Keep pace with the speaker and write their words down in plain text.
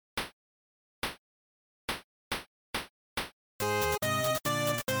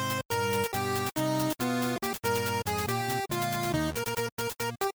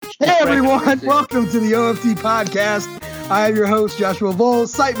Hey everyone, welcome to the OFT podcast. I am your host, Joshua Voles,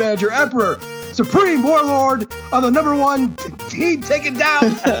 site manager, emperor, supreme warlord of the number one team taken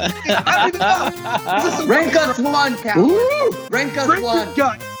down. I don't even know. Rank us one, coward. Rank us one.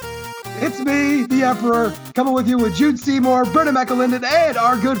 Gut. It's me, the emperor, coming with you with Jude Seymour, Brendan McElinden, and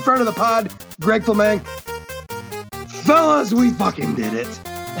our good friend of the pod, Greg Fleming. Fellas, we fucking did it.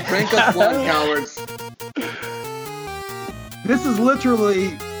 Rank us one, cowards. This is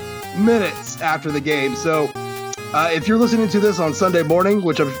literally minutes after the game, so if you're listening to this on Sunday morning,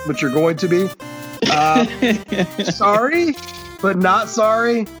 which you're going to be, sorry, but not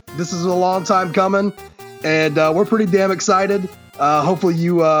sorry. This is a long time coming, and we're pretty damn excited. Hopefully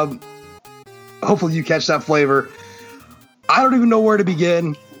you catch that flavor. I don't even know where to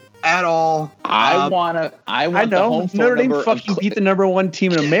begin at all. I want the home phone Notre Dame number. fucking beat the number one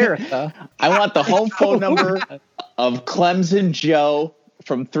team in America. I want the home phone number of Clemson Joe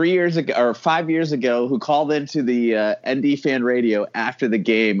from 3 years ago or 5 years ago, who called into the ND Fan Radio after the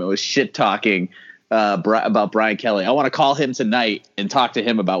game. It was shit talking about Brian Kelly. I want to call him tonight and talk to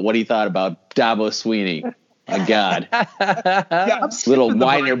him about what he thought about Dabo Swinney. My God, little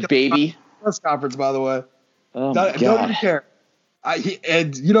whiner baby. Press conference, by the way. Oh Don't even care.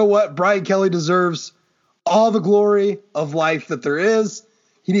 And you know what? Brian Kelly deserves all the glory of life that there is.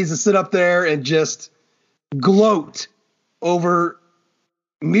 He needs to sit up there and just gloat over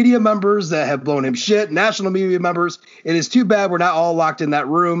media members that have blown him shit, national media members. It is too bad we're not all locked in that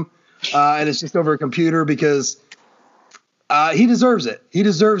room and it's just over a computer, because he deserves it. He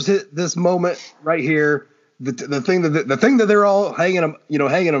deserves this moment right here. The thing that they're all hanging him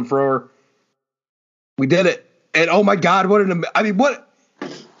for. We did it. And oh my God, what an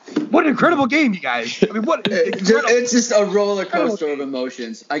incredible game, you guys. I mean, it's just a roller coaster of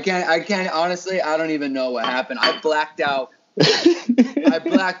emotions. I can't honestly, I don't even know what happened. I blacked out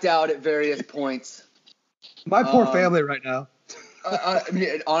at various points. My poor family right now.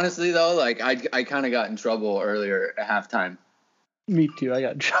 Honestly though, like I kind of got in trouble earlier at halftime. Me too. I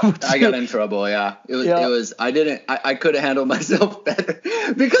got in trouble. I got in trouble. Yeah, it was. I could have handled myself better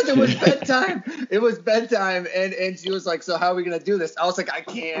because it was bedtime. It was bedtime, and she was like, "So how are we gonna do this?" I was like, "I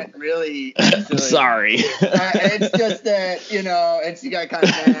can't really." Sorry. It's just that, and she got kind of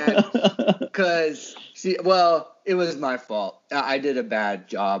mad because it was my fault. I did a bad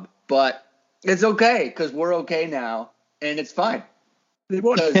job, but it's okay because we're okay now, and it's fine.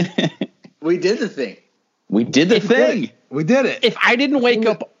 Because we did the thing. We did the thing. We did it. If I didn't wake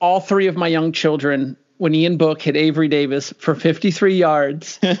up all three of my young children when Ian Book hit Avery Davis for 53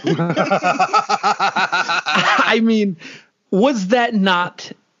 yards, I mean, was that not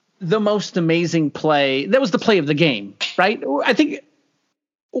the most amazing play? That was the play of the game, right? I think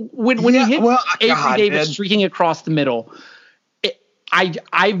when he hit Avery Davis streaking across the middle,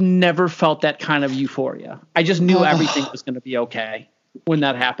 I've never felt that kind of euphoria. I just knew everything was going to be okay when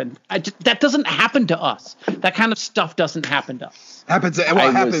that happened. That doesn't happen to us. That kind of stuff doesn't happen to us. Happens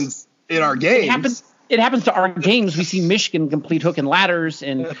in our games. It happens to our games. We see Michigan complete hook and ladders,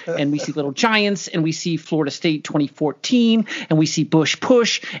 and we see Little Giants, and we see Florida State 2014, and we see Bush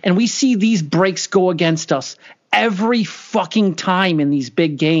push, and we see these breaks go against us every fucking time in these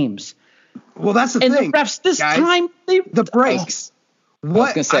big games. Well, that's the thing. And the refs this time, the breaks. I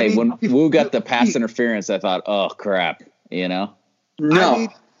was gonna say, when Wu got the pass interference, I thought, oh crap, No. I mean,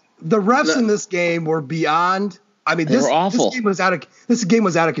 the refs in this game were beyond. I mean, this game was out of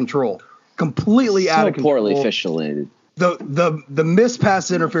control. Completely out of control. Poorly officiated. The missed pass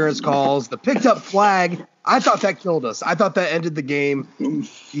interference calls, the picked up flag. I thought that killed us. I thought that ended the game.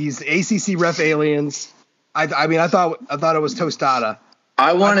 These ACC ref aliens. I thought it was tostada.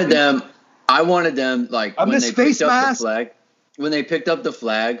 I wanted them like when they picked up the flag. When they picked up the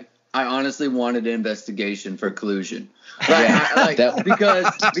flag, I honestly wanted an investigation for collusion.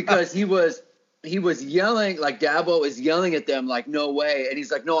 Because he was yelling, like Dabo is yelling at them like, no way. And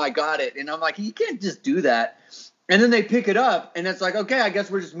he's like, no, I got it. And I'm like, you can't just do that. And then they pick it up and it's like, okay, I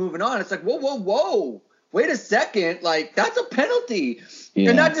guess we're just moving on. It's like, whoa. Wait a second. Like, that's a penalty. Yeah.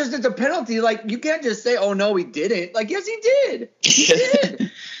 And not just it's a penalty. Like, you can't just say, oh, no, he didn't. Like, yes, he did. He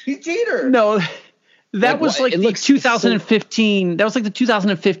did. He's cheater. No, that was like the 2015. That was like the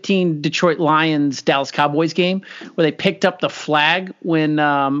 2015 Detroit Lions Dallas Cowboys game where they picked up the flag when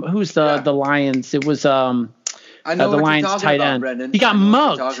the Lions? It was I know the Lions tight end. Brendan. He got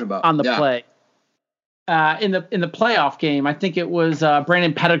mugged on the play. In the playoff game, I think it was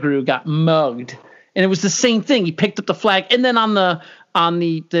Brandon Pettigrew got mugged, and it was the same thing. He picked up the flag, and then on the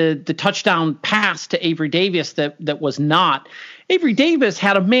touchdown pass to Avery Davis that was not. Avery Davis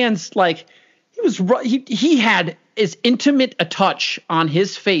had a man's like. He had as intimate a touch on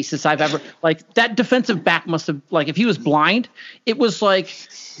his face as I've ever, like, that defensive back must have, like, if he was blind, it was like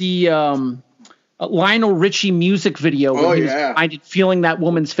the Lionel Richie music video when he was blinded, feeling that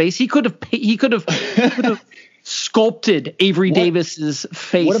woman's face. He could have sculpted Avery Davis's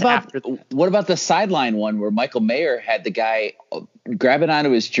face. What about the sideline one where Michael Mayer had the guy grabbing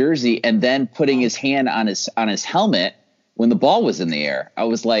onto his jersey and then putting his hand on his helmet when the ball was in the air? I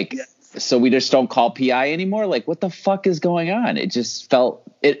was like, so we just don't call PI anymore? Like, what the fuck is going on? It just felt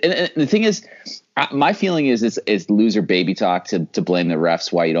it. And the thing is, my feeling is loser baby talk to blame the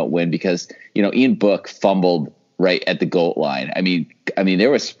refs why you don't win, because, you know, Ian Book fumbled right at the goal line. I mean, there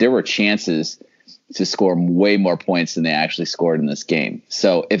were chances to score way more points than they actually scored in this game.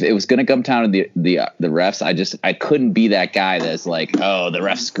 So if it was going to come down to the refs, I couldn't be that guy that's like, oh, the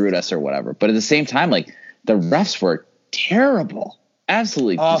refs screwed us or whatever. But at the same time, like, the refs were terrible,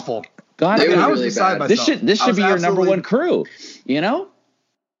 absolutely awful. God, I was beside myself. This should be your number one crew, you know?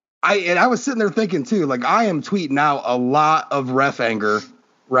 I was sitting there thinking too, like, I am tweeting out a lot of ref anger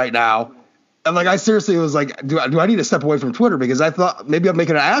right now. And like, I seriously was like, do I need to step away from Twitter? Because I thought maybe I'm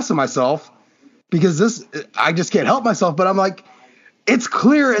making an ass of myself because I just can't help myself. But I'm like, it's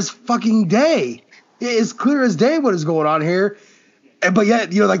clear as fucking day. It is clear as day what is going on here. But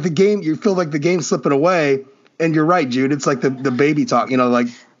yet, you know, like, the game, you feel like the game's slipping away. And you're right, Jude. It's like the baby talk, you know, like,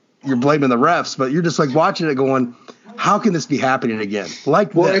 you're blaming the refs, but you're just like watching it going, how can this be happening again?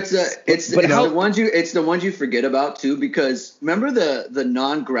 Like, well, it's the ones you forget about too, because remember the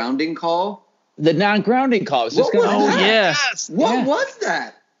non-grounding call? The non-grounding call was just What was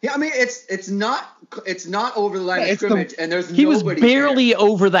that? Yeah, I mean, it's not over the line of scrimmage, and there's nobody. He was barely there.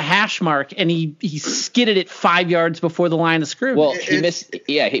 over the hash mark, and he skidded it 5 yards before the line of scrimmage. Well, he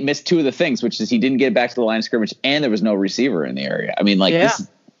missed two of the things, which is he didn't get back to the line of scrimmage, and there was no receiver in the area. I mean, like, this,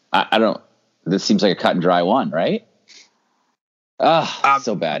 I don't. This seems like a cut and dry one, right?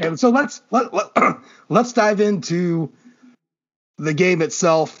 So bad. And so let's dive into the game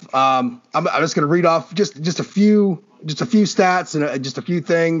itself. I'm just going to read off just a few stats and just a few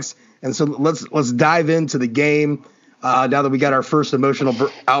things, and so let's dive into the game now that we got our first emotional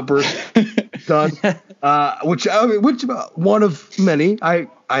outburst done. Which one of many. I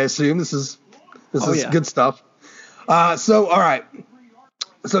assume this is good stuff. So all right.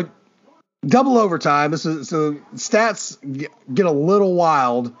 So double overtime. So stats get a little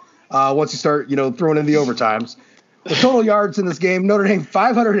wild once you start, you know, throwing in the overtimes. The total yards in this game: Notre Dame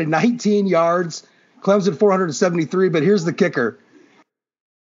 519 yards, Clemson 473. But here's the kicker: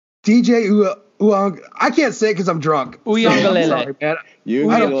 DJ Uang. I can't say it because I'm drunk. Uiagalelei. Sorry, man.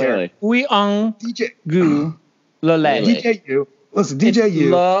 I don't care. Uiagalelei. DJU. Listen,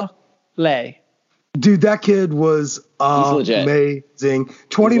 DJU. Dude, that kid was amazing.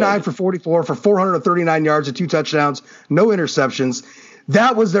 29 for 44 for 439 yards and 2 touchdowns, no interceptions.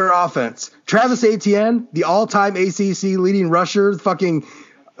 That was their offense. Travis Etienne, the all-time ACC leading rusher, fucking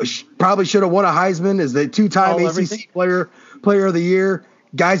probably should have won a Heisman, is the 2-time ACC player of the year.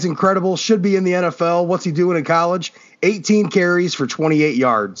 Guy's incredible. Should be in the NFL. What's he doing in college? 18 carries for 28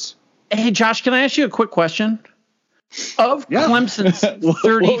 yards. Hey, Josh, can I ask you a quick question? Of Clemson's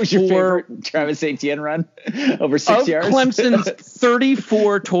 34, what was your favorite Travis Etienne run over 6 yards? Of Clemson's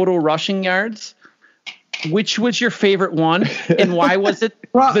 34 total rushing yards, which was your favorite one, and why was it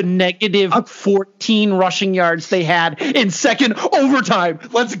the negative 14 rushing yards they had in second overtime?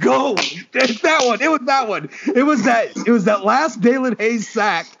 Let's go. It's that one. It was that one. It was that last Dalen Hayes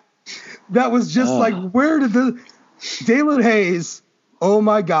sack. That was just like, where did Dalen Hayes? Oh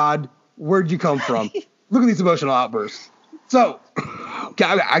my God, where'd you come from? Look at these emotional outbursts. So,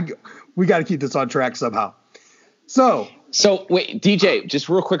 we got to keep this on track somehow. So wait, DJ, just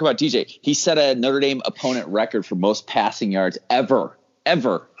real quick about DJ. He set a Notre Dame opponent record for most passing yards ever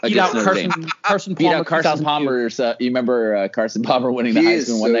against Notre Dame. Beat out Carson Palmer's. You remember Carson Palmer winning the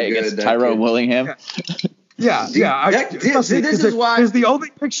Heisman one night against Tyrone Willingham? Yeah. This is why. Because the only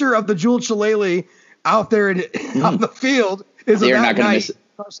picture of the Jewel Shillelagh out there on the field is of that night.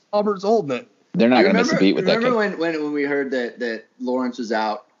 Carson Palmer's holding it. They're not going to miss a beat with that. Remember when we heard that Lawrence was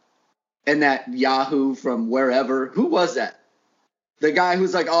out, and that Yahoo from wherever, who was that? The guy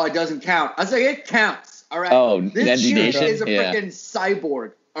who's like, oh, it doesn't count. I was like, it counts. All right. Oh, this dude is a freaking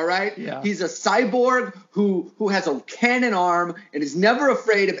cyborg. All right. Yeah. He's a cyborg who has a cannon arm and is never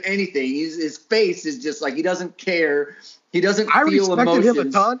afraid of anything. His face is just like, he doesn't care. He doesn't feel emotions. I respected him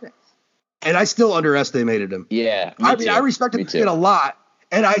a ton, and I still underestimated him. Yeah. I respected him a lot,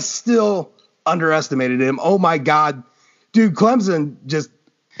 and I still underestimated him. Oh my God, dude, Clemson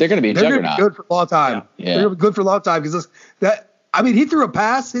they're going to be a juggernaut. They're going to be good for a long time. Yeah. They're going to be good for a long time because he threw a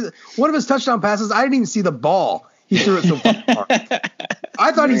pass. One of his touchdown passes, I didn't even see the ball. He threw it so far.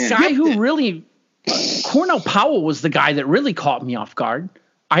 I thought he guy who really Cornell Powell was the guy that really caught me off guard.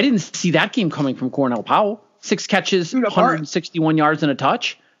 I didn't see that game coming from Cornell Powell. 6 catches, 161 yards and a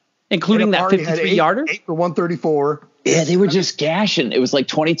touch, including that 53-yarder. 8 for 134. Yeah, they were just gashing. It was like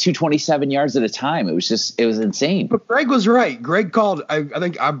 22, 27 yards at a time. It was insane. But Greg was right. Greg called,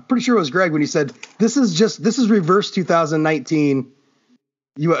 I'm pretty sure it was Greg when he said, this is reverse 2019.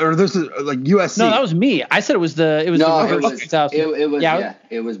 This is like USC. No, that was me. I said it was the it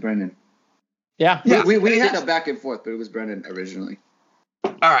was Brendan. Yeah. We had a back and forth, but it was Brendan originally.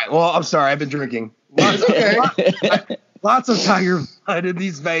 All right. Well, I'm sorry. I've been drinking. Lots of Tiger blood in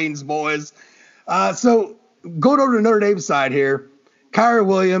these veins, boys. So going over to Notre Dame's side here, Kyren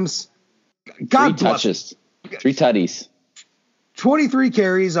Williams. God bless. 3 tutties. 23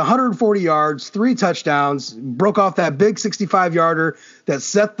 carries, 140 yards, 3 touchdowns, broke off that big 65-yarder that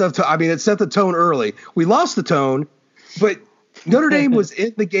set the tone early. We lost the tone, but Notre Dame was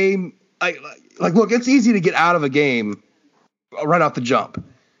in the game. Like, look, it's easy to get out of a game right off the jump.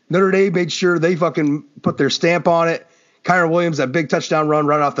 Notre Dame made sure they fucking put their stamp on it. Kyren Williams, that big touchdown run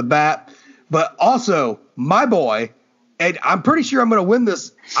right off the bat. But also, my boy, and I'm pretty sure I'm going to win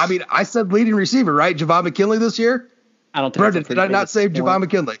this. I mean, I said leading receiver, right? Javon McKinley this year? I don't think Brendan, did I not say Javon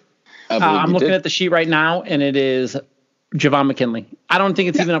McKinley? I'm looking at the sheet right now, and it is Javon McKinley. I don't think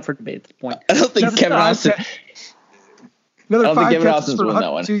it's even up for debate at this point. I don't think Kevin Austin. Another 5 catches for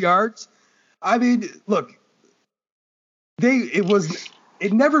 102 yards. I mean, look,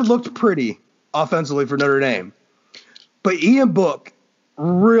 it never looked pretty offensively for Notre Dame, but Ian Book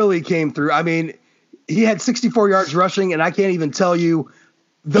really came through. I mean, he had 64 yards rushing, and I can't even tell you.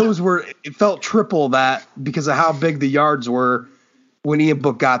 It felt triple that because of how big the yards were when Ian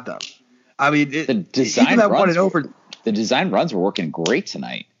Book got them. I mean, the design runs were working great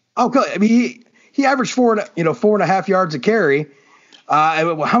tonight. Okay. I mean, he averaged 4.5 yards a carry.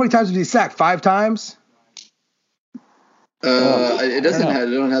 How many times did he sack? 5 times? It doesn't have.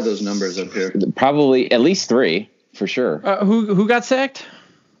 I don't have those numbers up here. Probably at least 3 for sure. Who got sacked?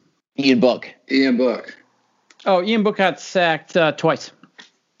 Ian Book. Oh, Ian Book got sacked twice.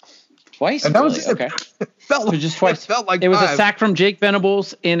 Twice? And that was just, okay. It felt like, just twice. It felt like it was a sack from Jake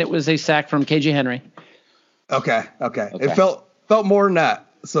Venables, and it was a sack from KJ Henry. Okay. It felt more than that.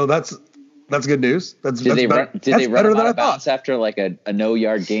 So that's good news. Did they run out of bounds after like a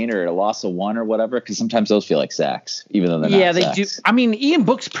no-yard gain or a loss of 1 or whatever? Because sometimes those feel like sacks, even though they're not sacks. They do. I mean, Ian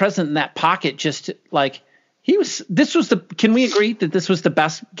Book's present in that pocket just like he was. Can we agree that this was the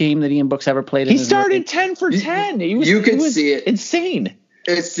best game that Ian Book's ever played? He started 10 for 10. You could see it. Insane.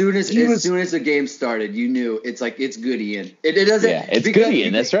 As soon as the game started, you knew it's good Ian. It doesn't. Yeah, it's good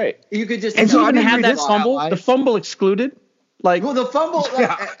Ian. That's right. You could just. And so I had that fumble. The fumble excluded. The fumble.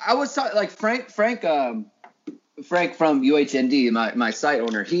 I was talking like Frank from UHND, my site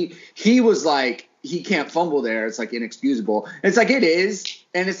owner. He was like, he can't fumble there. It's like inexcusable. It's like it is,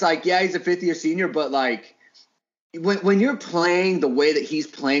 and it's like, yeah, he's a 5th-year senior, but like when you're playing the way that he's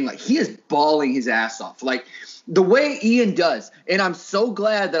playing, like he is balling his ass off, like the way Ian does. And I'm so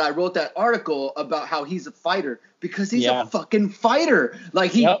glad that I wrote that article about how he's a fighter, because he's a fucking fighter.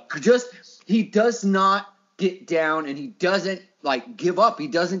 Like he does not get down, and he doesn't like give up. He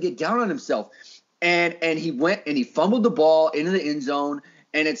doesn't get down on himself. And he went and he fumbled the ball into the end zone.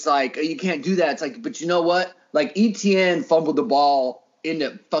 And it's like, you can't do that. It's like, but you know what? Like Etienne fumbled the ball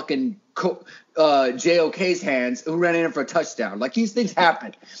into fucking JOK's hands, who ran in for a touchdown. Like these things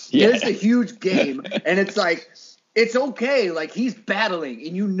happen. Yeah. It's a huge game. And it's like, it's okay. Like he's battling,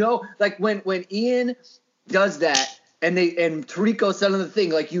 and like when Ian does that and Tarico said on the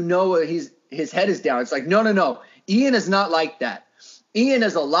thing, like, his head is down. It's like, no. Ian is not like that. Ian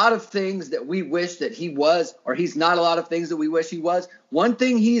is a lot of things that we wish that he was, or he's not a lot of things that we wish he was. One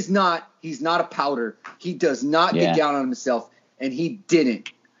thing he's not a powder. He does not get down on himself, and he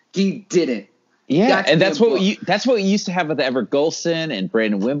didn't. Yeah, and that's what we used to have with Everett Golson and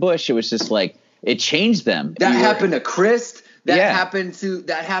Brandon Wimbush. It was just like, it changed them. That happened to Chris. That happened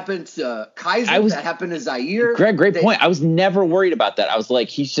to Kaiser. That happened to Zaire. Greg, great point. I was never worried about that. I was like,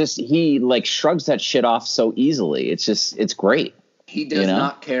 he like shrugs that shit off so easily. It's great. He does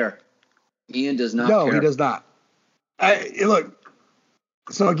not care. Ian does not care. No, he does not. Look,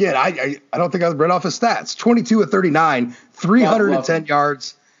 so again, I don't think I read off his stats. 22 of 39, 310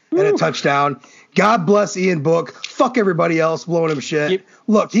 yards and a touchdown. God bless Ian Book. Fuck everybody else blowing him shit.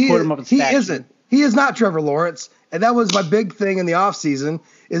 Look, he is not Trevor Lawrence. And that was my big thing in the offseason,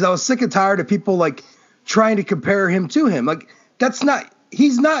 is I was sick and tired of people like trying to compare him to him. Like,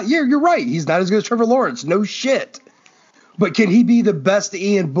 you're right. He's not as good as Trevor Lawrence. No shit. But can he be the best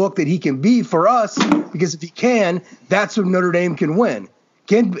Ian Book that he can be for us? Because if he can, that's when Notre Dame can win.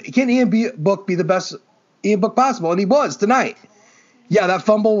 Can Ian Book be the best Ian Book possible? And he was tonight. Yeah, that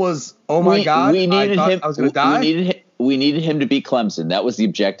fumble was, oh my God. We needed I him. I was going to die. We needed him to beat Clemson. That was the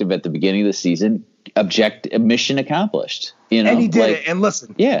objective at the beginning of the season. Mission accomplished. You know, and he did it. And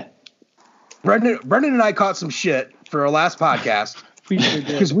listen. Yeah. Brendan and I caught some shit for our last podcast.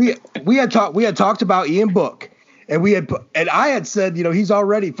 Because we had talked about Ian Book. And I had said, he's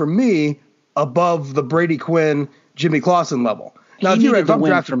already, for me, above the Brady Quinn, Jimmy Clausen level. Now, if I'm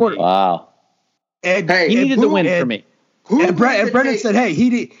drafted quarterback. Wow. He needed the win for me. And Brendan said, hey,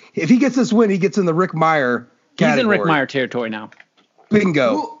 if he gets this win, he gets in the Rick Meyer category. He's in Rick Meyer territory now.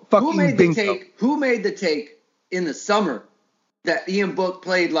 Bingo. Who made the take in the summer that Ian Book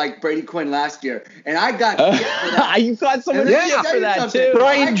played like Brady Quinn last year? And I got shit for that. You got someone to shit for that, too.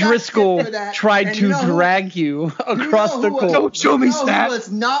 Brian Driscoll tried to drag you across the court. Don't show me stats. Who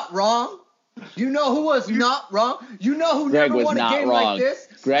was not wrong? You know who was not wrong? You know who never won a game like this?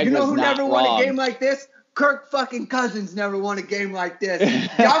 You know who never won a game like this? Kirk fucking Cousins never won a game like this.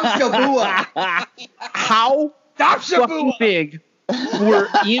 Dom Shabua. How fucking big were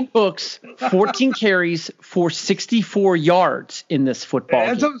Ian Book's 14 carries for 64 yards in this football game?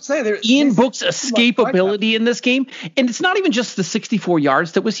 That's what I'm saying. Ian Book's escapability in this game, and it's not even just the 64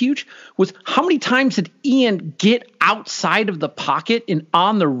 yards that was huge, was how many times did Ian get outside of the pocket and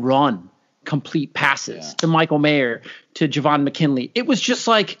on the run complete passes to Michael Mayer, to Javon McKinley? It was just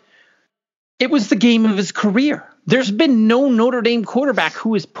like, it was the game of his career. There's been no Notre Dame quarterback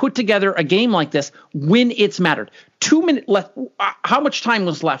who has put together a game like this when it's mattered. 2 minutes left. How much time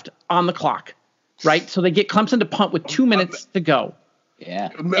was left on the clock? Right? So they get Clemson to punt with 2 minutes to go. Yeah.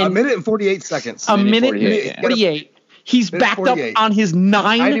 A minute and 48 seconds. A minute and 48. He's backed 48. Up on his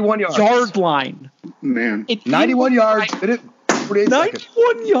 9-yard line. Man. 91 yards. Minute 48 seconds.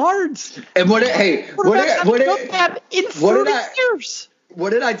 91 yards. And what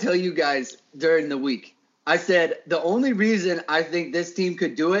did I tell you guys during the week? I said the only reason I think this team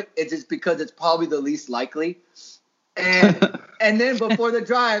could do it is just because it's probably the least likely. And then before the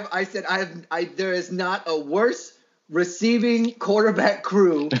drive, I said there is not a worse receiving quarterback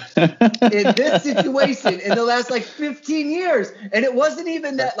crew in this situation in the last 15 years. And it wasn't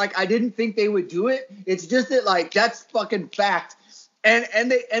even that I didn't think they would do it. It's just that that's fucking fact.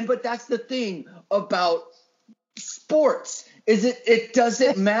 But that's the thing about sports. It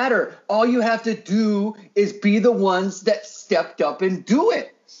doesn't matter. All you have to do is be the ones that stepped up and do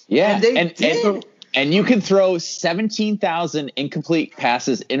it. Yeah, and they did. And you can throw 17,000 incomplete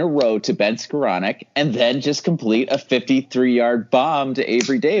passes in a row to Ben Skoranek and then just complete a 53-yard bomb to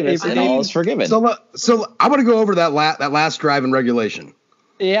Avery Davis, and all is forgiven. So I want to go over that last drive in regulation.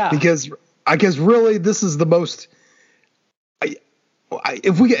 Yeah. Because I guess really this is the most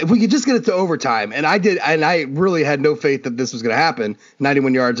if we could just get it to overtime, and I really had no faith that this was going to happen,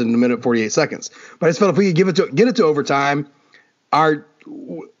 91 yards in a minute 48 seconds. But I just felt if we could get it to overtime,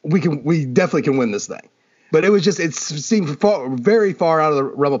 we definitely can win this thing. But it seemed very far out of the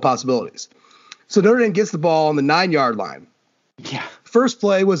realm of possibilities. So Notre Dame gets the ball on the 9-yard line. Yeah. First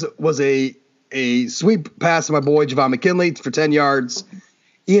play was a sweep pass to my boy Javon McKinley for 10 yards.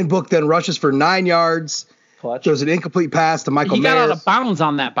 Ian Book then rushes for 9 yards. Clutch. There's an incomplete pass to Michael Mayer. He got out of bounds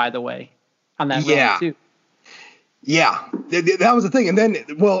on that, by the way, on that run too. Yeah, that was the thing. And then,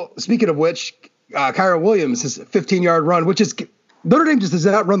 speaking of which, Kyron Williams, his 15-yard run, which is Notre Dame just does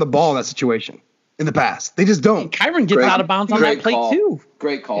not run the ball in that situation in the past. They just don't. And Kyron gets out of bounds on that play too.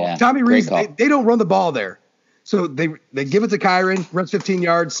 Great call. Yeah, Tommy Rees, they don't run the ball there. So they give it to Kyron, runs 15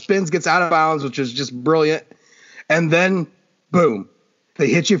 yards, spins, gets out of bounds, which is just brilliant. And then, boom, they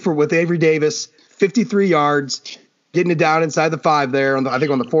hit you with Avery Davis. 53 yards, getting it down inside the 5 there, on the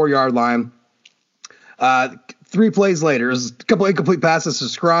 4-yard line. 3 plays later, there's a couple incomplete passes to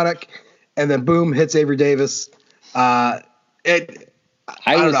Skoranek, and then boom, hits Avery Davis. I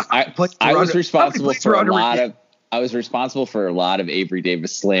was responsible for a lot of Avery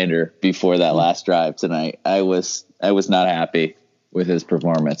Davis slander before that last drive tonight. I was not happy with his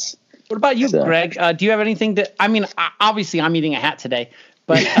performance. What about you, Greg? Do you have anything obviously I'm eating a hat today.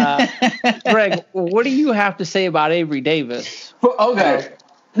 But, Greg, what do you have to say about Avery Davis? Okay.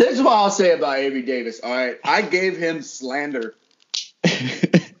 This is what I'll say about Avery Davis. All right. I gave him slander.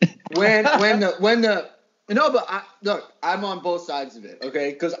 Look, I'm on both sides of it.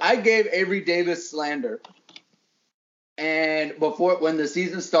 Okay. Cause I gave Avery Davis slander. And when the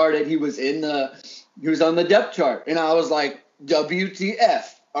season started, he was on the depth chart. And I was like, WTF.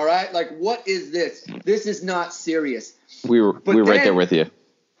 All right. What is this? This is not serious. We were right there with you.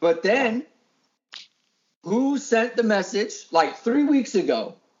 But then who sent the message like 3 weeks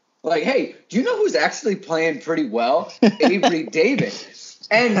ago. Like, hey, do you know who's actually playing pretty well? Avery Davis.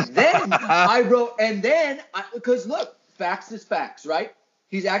 And then because look, facts is facts, right?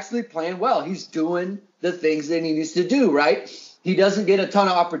 He's actually playing well. He's doing the things that he needs to do, right? He doesn't get a ton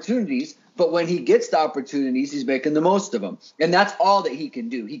of opportunities, but when he gets the opportunities, he's making the most of them. And that's all that he can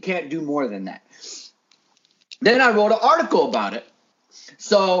do. He can't do more than that. Then I wrote an article about it.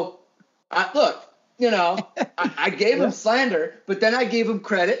 So, I gave him slander, but then I gave him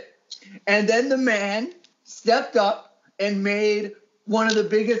credit. And then the man stepped up and made one of the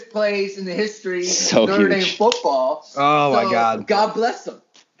biggest plays in the history of Notre Dame football. Oh, my God. God bless him.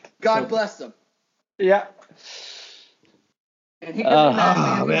 God bless him. Yeah. And he can be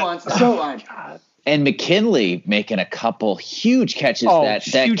mad if he wants. That's fine. And McKinley making a couple huge catches. That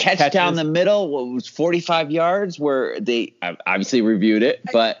catch down the middle was 45 yards where they obviously reviewed it,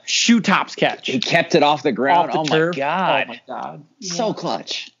 but shoe tops catch. He kept it off the ground. Off the turf. My God. Oh my God. So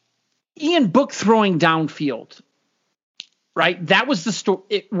clutch. Ian Book throwing downfield. Right? That was the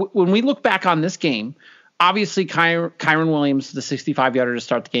story. When we look back on this game, obviously Kyron Williams, the 65-yarder to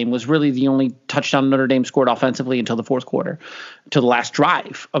start the game, was really the only touchdown Notre Dame scored offensively until the fourth quarter, until the last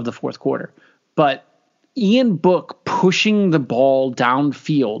drive of the fourth quarter. But Ian Book pushing the ball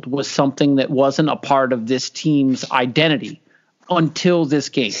downfield was something that wasn't a part of this team's identity until this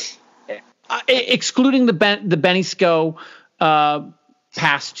game. Excluding the Benny Sko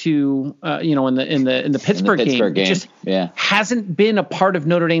pass to in the Pittsburgh game. Just hasn't been a part of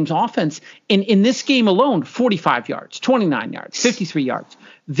Notre Dame's offense. In this game alone, 45 yards, 29 yards, 53 yards.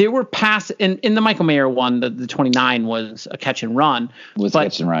 There were passes in the Michael Mayer one. The 29 was a catch and run.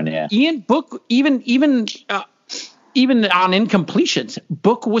 Catch and run, yeah. Ian Book, even on incompletions,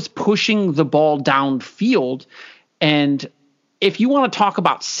 Book was pushing the ball downfield. And if you want to talk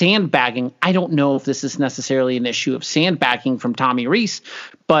about sandbagging, I don't know if this is necessarily an issue of sandbagging from Tommy Rees,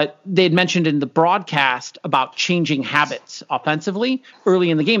 but they had mentioned in the broadcast about changing habits offensively. Early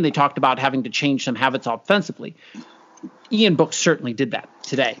in the game, they talked about having to change some habits offensively. Ian Book certainly did that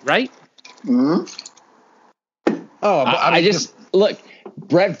today, right? Mm-hmm. Oh, I just look.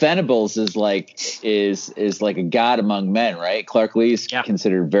 Brett Venables is like a god among men, right? Clark Lee's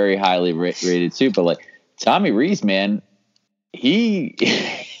considered very highly rated too, but like Tommy Rees, man, everyone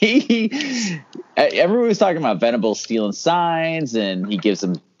was talking about Venables stealing signs, and he gives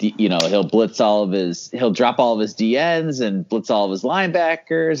them, he'll drop all of his DNs and blitz all of his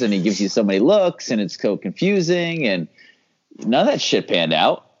linebackers, and he gives you so many looks, and it's so confusing, and none of that shit panned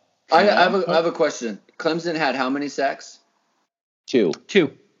out. I have a question. Clemson had how many sacks? Two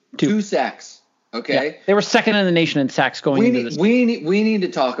sacks. Okay. Yeah, they were second in the nation in sacks going into this. We need to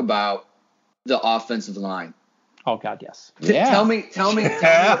talk about the offensive line. Oh God, yes. Tell me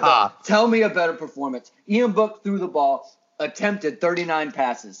a better performance. Ian Book threw the ball, attempted 39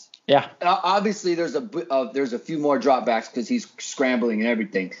 passes. Yeah. Obviously, there's a few more dropbacks because he's scrambling and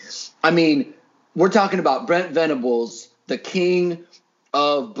everything. I mean, we're talking about Brent Venables, the king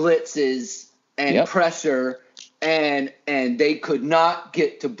of blitzes and pressure, and they could not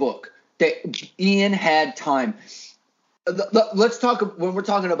get to Book. Ian had time. Let's talk when we're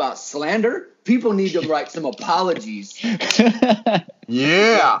talking about slander. People need to write some apologies.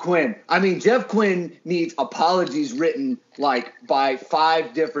 Yeah. Quinn. I mean, Jeff Quinn needs apologies written like by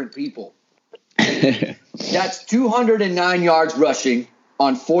 5 different people. That's 209 yards rushing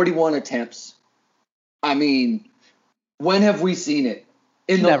on 41 attempts. I mean, when have we seen it?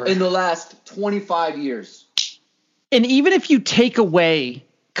 In the last 25 years. And even if you take away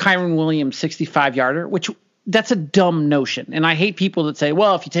Kyron Williams' 65-yarder, which that's a dumb notion. And I hate people that say,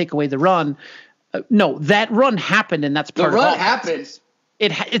 well, if you take away the run. No, that run happened, and that's part of offense. The run happens.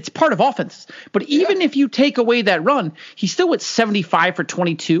 It's part of offense. But even if you take away that run, he's still at 75 for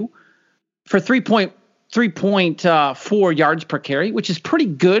 22 for 3.4 yards per carry, which is pretty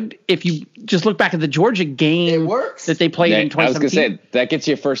good if you just look back at the Georgia game that they played in 2017. I was going to say, that gets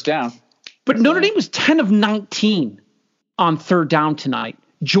you a first down. But Notre Dame was 10 of 19 on third down tonight.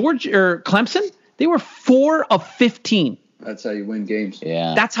 Clemson, they were 4 of 15. That's how you win games.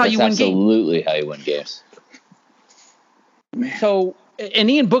 Yeah. That's how you win games. Absolutely how you win games. So,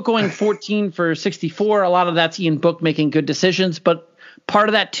 and Ian Book going 14 for 64, a lot of that's Ian Book making good decisions. But part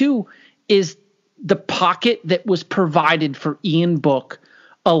of that, too, is the pocket that was provided for Ian Book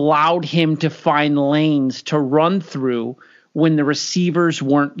allowed him to find lanes to run through when the receivers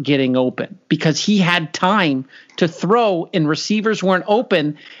weren't getting open, because he had time to throw and receivers weren't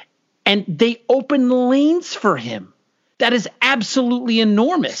open, and they opened lanes for him. That is absolutely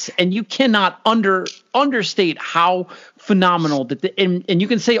enormous, and you cannot understate how phenomenal that. And you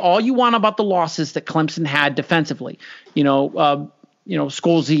can say all you want about the losses that Clemson had defensively. Scholesy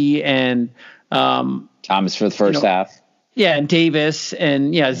and Thomas for the first half. Yeah, and Davis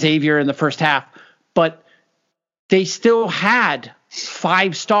and Xavier in the first half, but they still had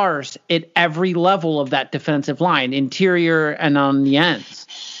 5 stars at every level of that defensive line, interior and on the ends.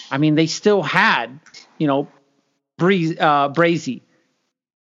 I mean, they still had, Brazy.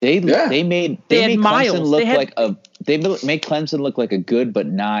 They made Clemson look like a good but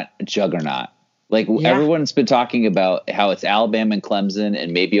not a juggernaut. Like everyone's been talking about how it's Alabama and Clemson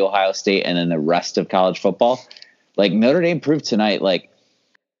and maybe Ohio State and then the rest of college football. Like Notre Dame proved tonight, like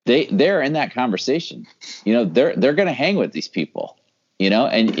they're in that conversation. They're going to hang with these people.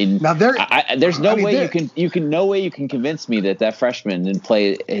 And now there's no way you can convince me that freshman didn't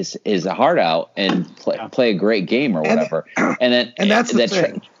play his heart out and play a great game or whatever. And that's the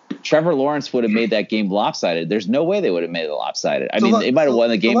thing. Trevor Lawrence would have made that game lopsided. There's no way they would have made it lopsided. They might have won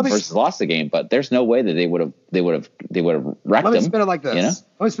the game versus lost the game, but there's no way that they would have wrecked them. Let me spin it like this.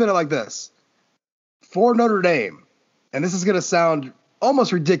 Let me spin it like this. For Notre Dame, and this is going to sound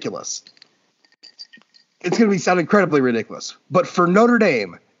almost ridiculous. It's going to sound incredibly ridiculous. But for Notre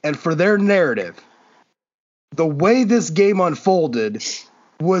Dame and for their narrative, the way this game unfolded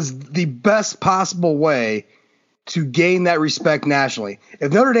was the best possible way to gain that respect nationally.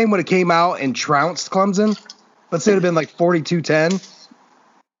 If Notre Dame would have came out and trounced Clemson, let's say it would have been like 42-10.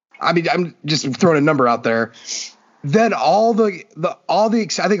 I mean, I'm just throwing a number out there. Then I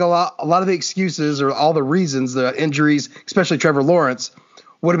think a lot of the excuses or all the reasons, the injuries, especially Trevor Lawrence,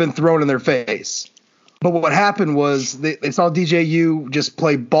 would have been thrown in their face. But what happened was they saw DJU just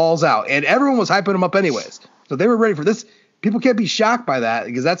play balls out, and everyone was hyping them up anyways. So they were ready for this. People can't be shocked by that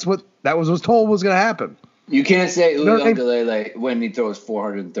because that was told was going to happen. You can't say Uiagalelei when he throws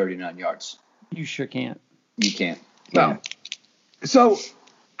 439 yards. You sure can't. You can't. No. So,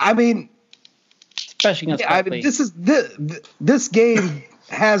 I mean, especially against this game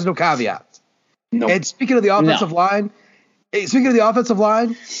has no caveats. No. And speaking of the offensive line,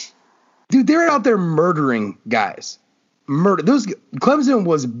 dude, they're out there murdering guys. Clemson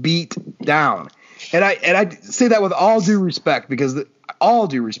was beat down, and I say that with all due respect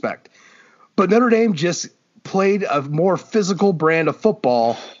but Notre Dame just played a more physical brand of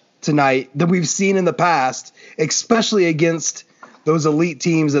football tonight than we've seen in the past, especially against those elite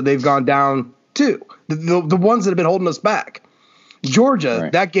teams that they've gone down to, the ones that have been holding us back. Georgia,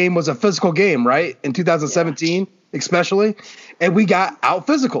 right. That game was a physical game, right? In 2017, especially, and we got out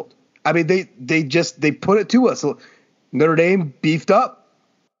physical. I mean, they put it to us. Notre Dame beefed up,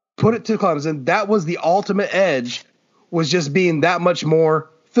 put it to Clemson. That was the ultimate edge, was just being that much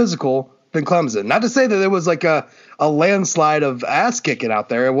more physical than Clemson. Not to say that there was like a landslide of ass kicking out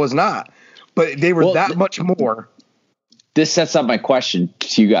there. It was not. But they were much more. This sets up my question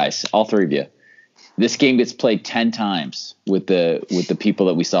to you guys, all three of you. This game gets played 10 times with the people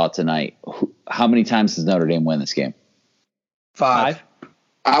that we saw tonight. How many times does Notre Dame win this game? 5.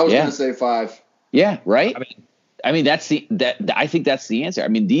 I was going to say 5. Yeah, right? I mean I think that's the answer. I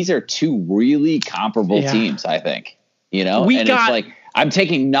mean, these are two really comparable teams, I think. It's like I'm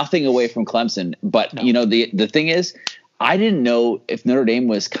taking nothing away from Clemson, but the thing is, I didn't know if Notre Dame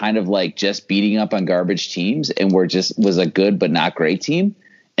was kind of like just beating up on garbage teams and was a good but not great team.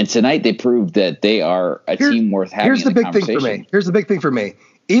 And tonight they proved that they are a team worth having. Here's the big thing for me.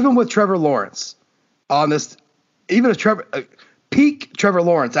 Even with Trevor Lawrence on this, even if peak Trevor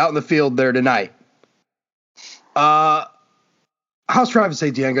Lawrence out in the field there tonight, how's Travis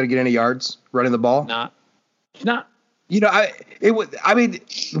Etienne going to get any yards running the ball? He's not. What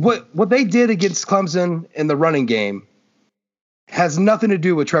they did against Clemson in the running game has nothing to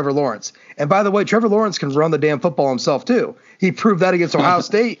do with Trevor Lawrence. And by the way, Trevor Lawrence can run the damn football himself too. He proved that against Ohio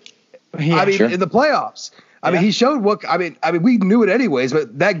State. In the playoffs. He showed we knew it anyways,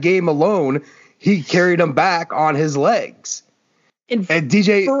 but that game alone, he carried them back on his legs. And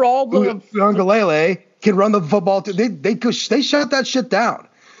DJ Uiagalelei can run the football too. They shut that shit down.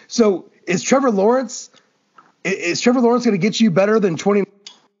 So is Trevor Lawrence going to get you better than 20?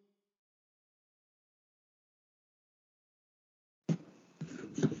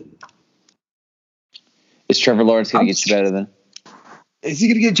 Is Trevor Lawrence going to get you better than? Is he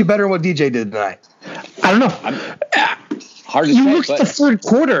going to get you better than what DJ did tonight? I don't know. Hard to say. Look at the third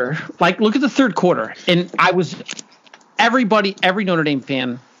quarter. Look at the third quarter, and every Notre Dame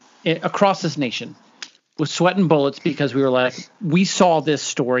fan across this nation was sweating bullets because we were like, we saw this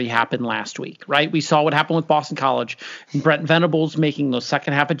story happen last week, right? We saw what happened with Boston College, and Brent Venables making those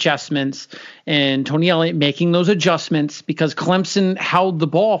second half adjustments, and Tony Elliott making those adjustments because Clemson held the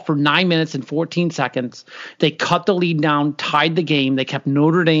ball for 9 minutes and 14 seconds. They cut the lead down, tied the game. They kept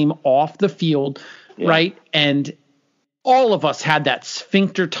Notre Dame off the field, right? And all of us had that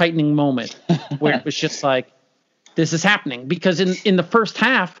sphincter tightening moment where it was just like, this is happening. Because in the first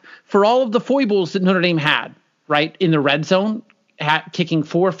half, for all of the foibles that Notre Dame had, right, in the red zone, kicking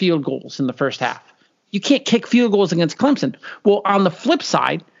 4 field goals in the first half. You can't kick field goals against Clemson. Well, on the flip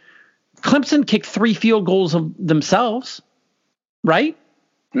side, Clemson kicked 3 field goals of themselves, right?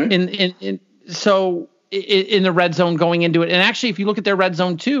 Mm-hmm. So in the red zone going into it. And actually, if you look at their red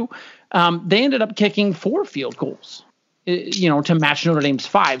zone too, they ended up kicking 4 field goals, to match Notre Dame's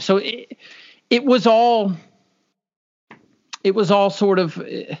 5. So it was all sort of,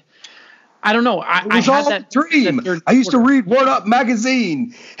 I don't know. It was all a dream. I used to read Word Up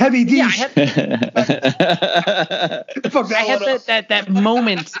magazine, Heavy D. Yeah, I had that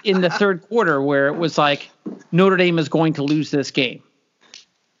moment in the third quarter where it was like Notre Dame is going to lose this game.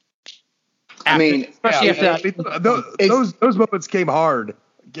 Those moments came hard.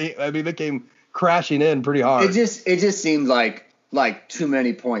 They came crashing in pretty hard. It just seemed like too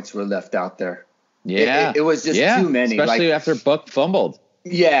many points were left out there. Yeah, it was just too many, especially after Book fumbled.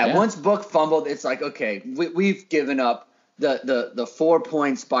 Yeah, once Book fumbled, it's like, okay, we've given up the 4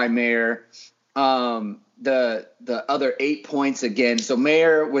 points by Mayer, the other 8 points again. So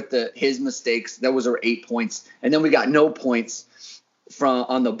Mayer with his mistakes, those were 8 points, and then we got no points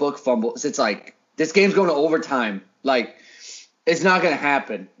on the Book fumble. So it's like this game's going to overtime. Like it's not going to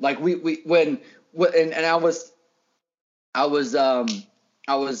happen. Like I was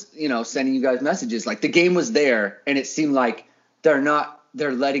sending you guys messages. Like the game was there, and it seemed like they're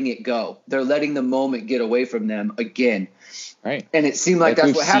letting it go. They're letting the moment get away from them again. Right. And it seemed like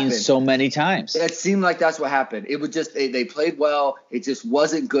that's what happened. We've seen so many times. It seemed like that's what happened. It was just they played well. It just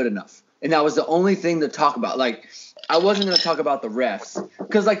wasn't good enough. And that was the only thing to talk about. Like I wasn't going to talk about the refs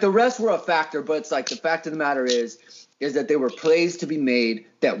because like the refs were a factor, but it's like the fact of the matter is that there were plays to be made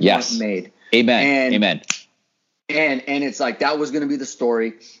that weren't made. Amen. Amen. And it's like that was going to be the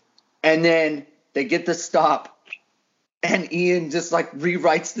story. And then they get the stop. And Ian just like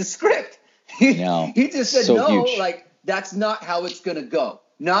rewrites the script. He just said, no, huge. Like that's not how it's going to go.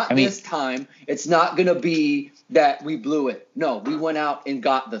 This time. It's not going to be that we blew it. No, we went out and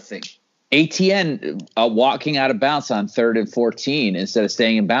got the thing. ATN walking out of bounds on 3rd and 14 instead of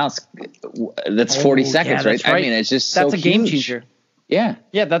staying in bounds. That's 40 seconds, right? I mean, it's just that's so a game changer. Yeah.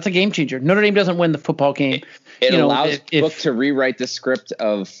 Yeah, that's a game changer. Notre Dame doesn't win the football game. It allows Book to rewrite the script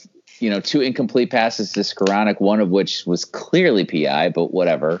of 2 incomplete passes to Skoranek, one of which was clearly PI, but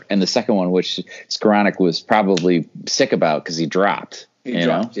whatever. And the second one, which Skoranek was probably sick about because he dropped. He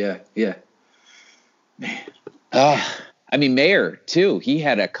dropped, yeah. Man. I mean, Mayer, too. He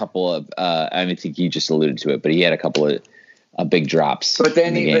had a couple of I think you just alluded to it, but he had a couple of big drops. But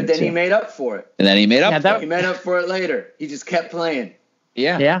then he made up for it. And then he made up for it. He made up for it later. He just kept playing.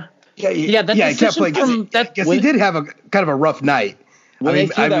 Yeah. He kept playing. He did have a kind of a rough night. I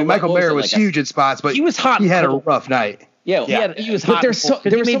mean, Michael Mayer was huge in spots, but he was hot. He had a rough night. Yeah, he was hot.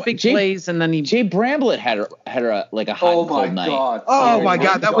 But he made big plays, and then Jay Bramblett had a hot cold night. Oh my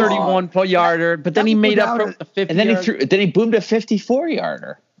God, that 31-yarder. But then he made up for the 50. And then he boomed a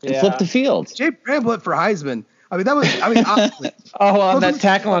 54-yarder and flipped the field. Jay Bramblett for Heisman. I mean, that was. I mean, honestly. On that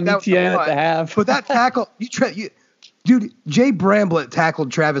tackle on Etienne at the half. But that tackle, dude, Jay Bramblett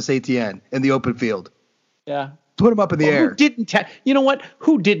tackled Travis Etienne in the open field. Yeah. Put him up in the air. Who didn't you know what?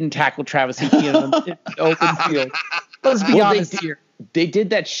 Who didn't tackle Travis Etienne in the open field? Let's be honest here. They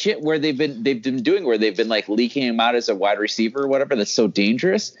did that shit where they've been doing where they've been like leaking him out as a wide receiver or whatever. That's so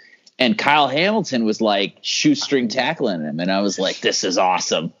dangerous. And Kyle Hamilton was like shoestring tackling him, and I was like, this is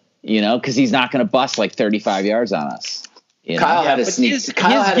awesome, because he's not going to bust like 35 yards on us. Kyle had a sneaky. His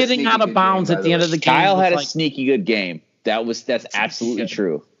getting out of bounds at the end of the game. Kyle had a sneaky good game. That's absolutely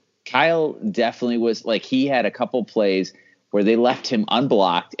true. Kyle definitely was like, he had a couple plays where they left him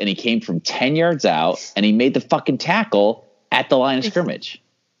unblocked and he came from 10 yards out and he made the fucking tackle at the line of scrimmage.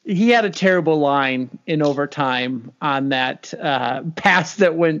 He had a terrible line in overtime on that pass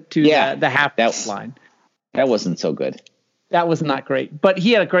that went to the half line. That wasn't so good. That was not great, but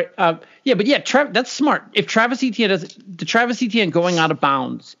he had a great, that's smart. If Travis Etienne going out of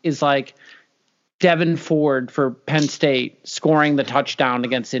bounds is like Devin Ford for Penn State scoring the touchdown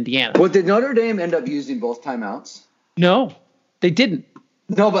against Indiana. Well, did Notre Dame end up using both timeouts? No, they didn't.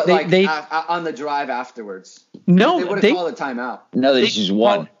 No, but they on the drive afterwards. No, they would have called a timeout. No, they just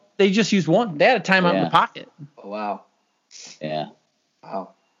won. They just used one. They had a timeout in the pocket. Oh, wow. Yeah.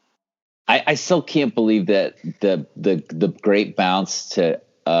 Wow. I still can't believe that the great bounce to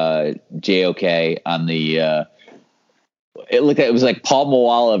JOK on the it was like Paul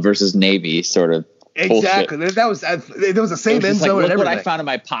Moala versus Navy sort of. Exactly. Bullshit. That was the same end zone and everything. Look what I found in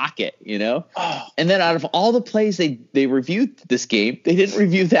my pocket, Oh. And then out of all the plays they reviewed this game, they didn't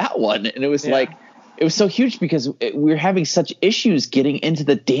review that one, and it was like it was so huge because we were having such issues getting into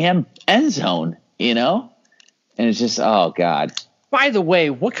the damn end zone, and it's just God. By the way,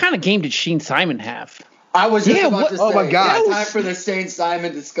 what kind of game did Shane Simon have? I was just about to say, oh my God. It's time for the Shane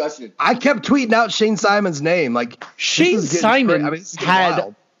Simon discussion. I kept tweeting out Shane Simon's name. Like Shane Simon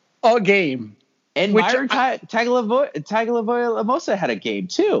had a game. And Myron Tagovailoa had a game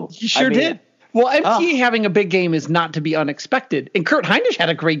too. He sure did. Well, MTA having a big game is not to be unexpected. And Kurt Hinish had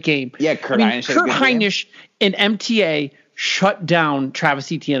a great game. Yeah, Kurt Hinish and MTA shut down Travis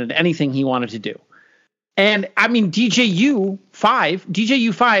Etienne at anything he wanted to do. And I mean,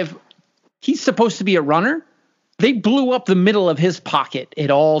 DJU5, he's supposed to be a runner. They blew up the middle of his pocket at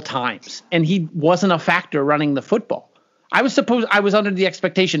all times, and he wasn't a factor running the football. I was under the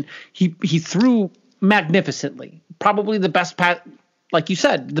expectation he threw magnificently, probably the best like you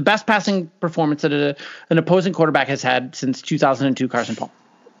said, the best passing performance that an opposing quarterback has had since 2002 Carson Palmer.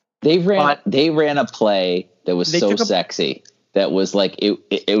 They ran a play that was so sexy. That was like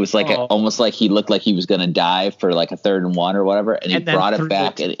it was like almost like he looked like he was going to dive for like a 3rd and 1 or whatever, and he brought it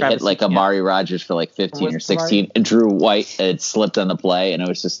back and it hit like Amari Rogers for like 15 or 16, and Drew White had slipped on the play, and it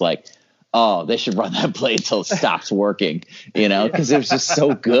was just like, oh, they should run that play until it stops working, because it was just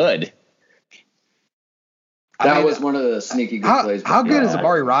so good. That was one of the sneaky good plays. How good is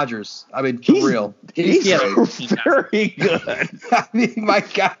Amari Rogers? I mean, for real. He's very good. I mean, my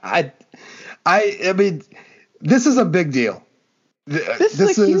God. I mean, this is a big deal. This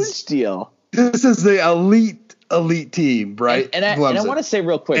is a huge deal. This is the elite team, right? And I want to say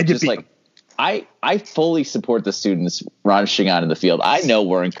real quick, just like I fully support the students rushing on in the field. I know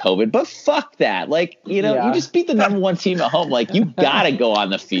we're in COVID, but fuck that. Like, you just beat the number 1 team at home. Like, you gotta go on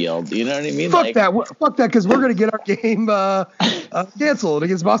the field. You know what I mean? Fuck that, because we're gonna get our game canceled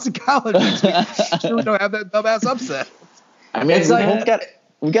against Boston College next week. Sure, we don't have that dumbass upset. I mean,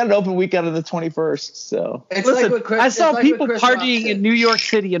 we got an open weekend on the 21st, so. I saw people partying in New York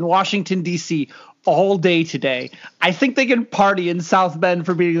City and Washington, D.C. all day today. I think they can party in South Bend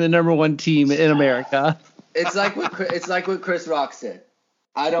for being the number 1 team in America. It's like what Chris Rock said.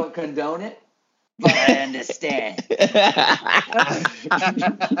 I don't condone it, but I understand.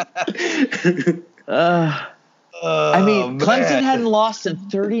 I mean, Clemson hadn't lost in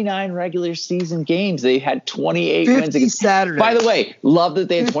 39 regular season games. They had 28 wins against Saturday. By the way, love that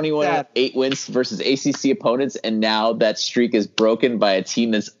they had 8 wins versus ACC opponents, and now that streak is broken by a team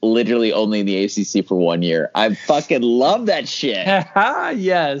that's literally only in the ACC for 1 year. I fucking love that shit.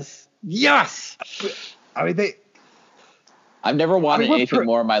 Yes. I mean, I've never wanted anything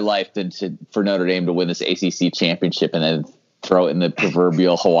more in my life than for Notre Dame to win this ACC championship and then throw it in the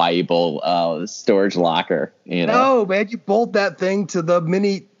proverbial Hawaii Bowl storage locker. No, man, you bolt that thing to the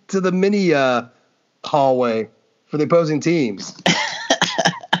mini hallway for the opposing teams.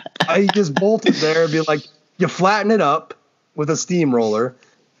 You just bolt it there and be like, you flatten it up with a steamroller,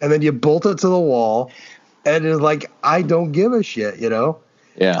 and then you bolt it to the wall, and it's like, I don't give a shit, Yeah.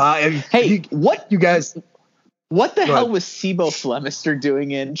 What you guys? What the hell was Sibo Flemister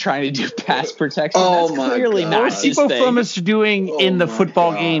doing trying to do pass protection? That's clearly not his thing. What was Sibo Flemister doing in the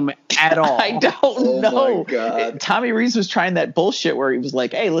football game at all? I don't know. Tommy Rees was trying that bullshit where he was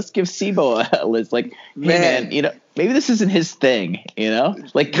like, hey, let's give Sibo a list. Like, man, maybe this isn't his thing,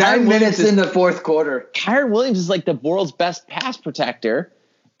 Like 9 minutes in the 4th quarter. Kyren Williams is like the world's best pass protector.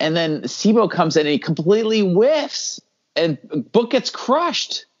 And then Sibo comes in and he completely whiffs and Book gets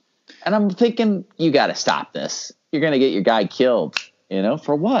crushed. And I'm thinking, you got to stop this. You're going to get your guy killed,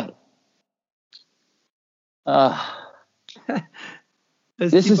 for what?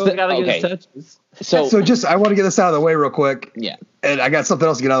 This is okay. So just, I want to get this out of the way real quick. Yeah. And I got something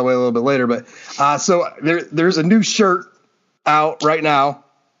else to get out of the way a little bit later. But so there's a new shirt out right now.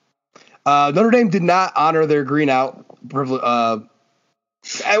 Notre Dame did not honor their green out privilege. God,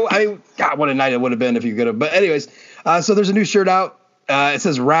 what a night it would have been if you could have. But anyways, so there's a new shirt out. It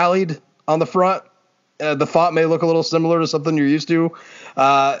says rallied on the front. The font may look a little similar to something you're used to.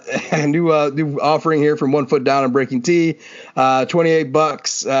 A new offering here from 1 Foot Down and Breaking Tea.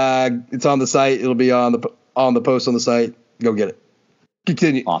 $28. It's on the site. It'll be on the post on the site. Go get it.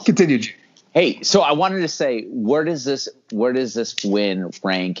 Continue. Awesome. Continue. Hey, so I wanted to say, where does this win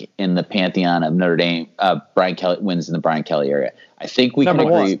rank in the pantheon of Notre Dame? Brian Kelly wins in the Brian Kelly area. I think we can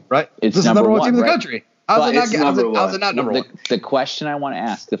agree. Right? It's this is number one team in the country. How's it not number one? The question I want to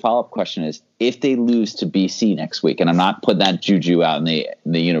ask, the follow-up question is, if they lose to BC next week, and I'm not putting that juju out in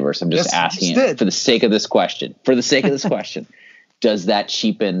the universe, I'm just asking it for the sake of this question. Does that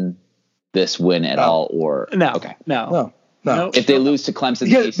cheapen this win at all? Or no? Okay, no. If they lose to Clemson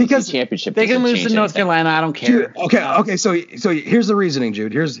in the ACC championship, they can lose to North Carolina. I don't care. Dude, okay. So here's the reasoning,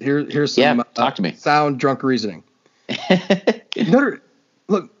 Jude. Here's some talk to me. Sound drunk reasoning.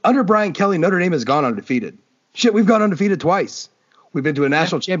 Under Brian Kelly, Notre Dame has gone undefeated. Shit, we've gone undefeated twice. We've been to a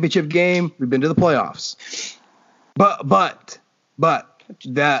national championship game. We've been to the playoffs. But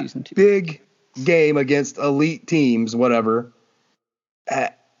that big game against elite teams, whatever,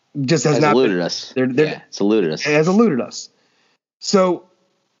 just has not eluded us. It's eluded us. It has eluded us. So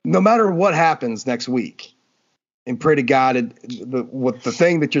no matter what happens next week, and pray to God the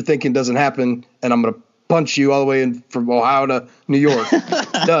thing that you're thinking doesn't happen, and I'm going to punch you all the way in from Ohio to New York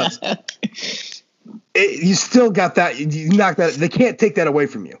does. You still got that. You knock that. They can't take that away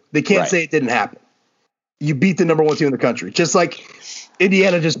from you. They can't say it didn't happen. You beat the number one team in the country, just like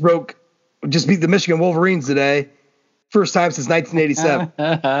Indiana just beat the Michigan Wolverines today. First time since 1987.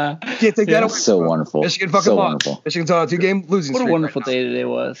 Can't take that away. So wonderful. Michigan fucking lost. Michigan's on a 2-game losing streak. What a wonderful day today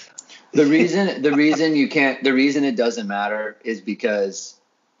was. The reason it doesn't matter is because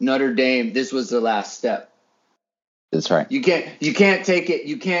Notre Dame, this was the last step. That's right. You can't take it.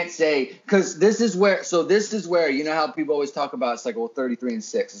 You can't say, because this is where, you know how people always talk about, it's like, well,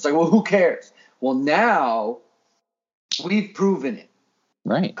 33-6. It's like, well, who cares? Well, now we've proven it.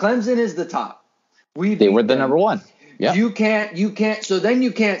 Right. Clemson is the top. They were the number one. Yeah. You can't. So then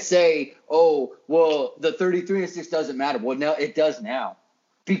you can't say, oh, well, the 33-6 doesn't matter. Well, no, it does now.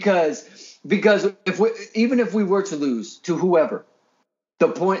 Because if we were to lose to whoever, the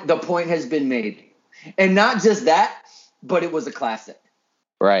point has been made, and not just that, but it was a classic.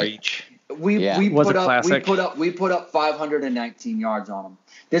 Right. We put up 519 yards on them.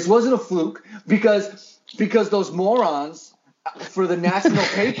 This wasn't a fluke because those morons for the national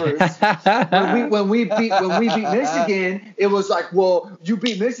papers when we beat Michigan, it was like, well, you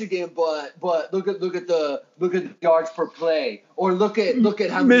beat Michigan, but look at the yards per play, or look at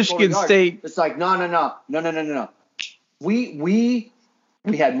how many Michigan State. It's like no.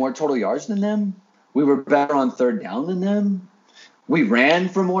 We had more total yards than them. We were better on third down than them. We ran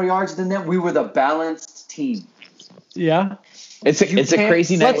for more yards than them. We were the balanced team. Yeah. It's a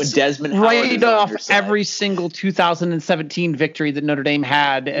crazy night with Desmond Howard. Right off every single 2017 victory that Notre Dame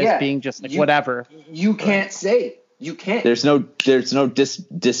had as being just like whatever. You can't say it. You can't. There's no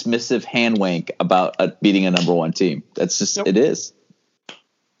dismissive hand wank about beating a number one team. That's just It is.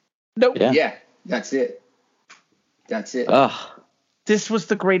 Nope. Yeah, that's it. This was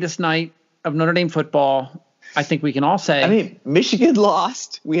the greatest night of Notre Dame football, I think we can all say. I mean, Michigan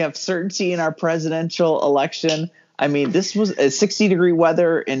lost. We have certainty in our presidential election. I mean, this was a 60-degree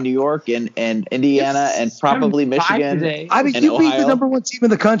weather in New York and Indiana and probably Michigan. I mean, you beat the number one team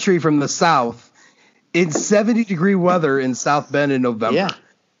in the country from the South in 70-degree weather in South Bend in November. Yeah.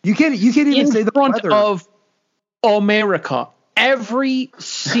 You can't even say the weather. In front of America, every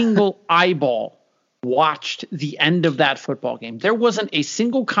single eyeball watched the end of that football game. There wasn't a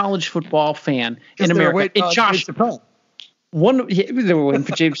single college football fan in America. Josh, they were waiting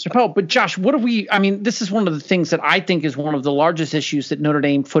for James Chappelle. But Josh, this is one of the things that I think is one of the largest issues that Notre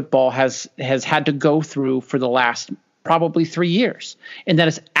Dame football has had to go through for the last probably 3 years. And that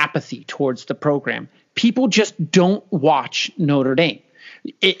is apathy towards the program. People just don't watch Notre Dame.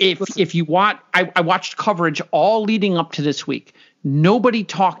 If you watch, I watched coverage all leading up to this week. Nobody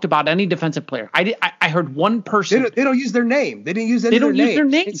talked about any defensive player. I heard one person. They don't use their name. They didn't use any of their names. They don't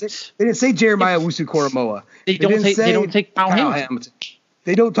use their names. They didn't say Jeremiah Wusu-Koramoah. They don't take Kyle Hamilton.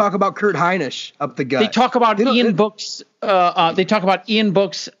 They don't talk about Kurt Hinish up the gut. They talk about Ian Book's. They talk about Ian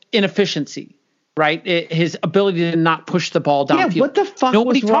Book's inefficiency, right? His ability to not push the ball downfield. Yeah, what the fuck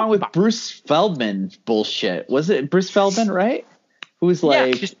was wrong with Bruce Feldman bullshit? Was it Bruce Feldman, right? Who's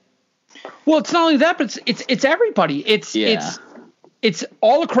like? Well, it's not only that, but it's everybody. It's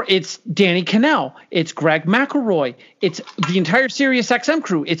all across. It's Danny Cannell. It's Greg McElroy. It's the entire SiriusXM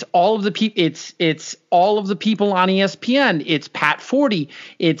crew. It's all of the people. It's all of the people on ESPN. It's Pat Forty.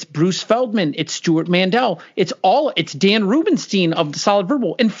 It's Bruce Feldman. It's Stuart Mandel. It's Dan Rubenstein of the Solid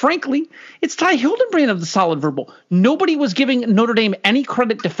Verbal. And frankly, it's Ty Hildenbrand of the Solid Verbal. Nobody was giving Notre Dame any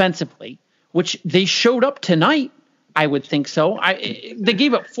credit defensively, which they showed up tonight. I would think so. They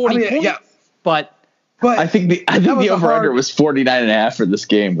gave up 40 points, but But I think the over-under was 49.5 for this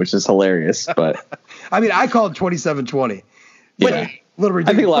game, which is hilarious. But I mean, I called 27-20. Yeah. A little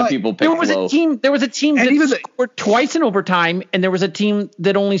ridiculous. I think a lot of people picked low. There was a team that scored twice in overtime, and there was a team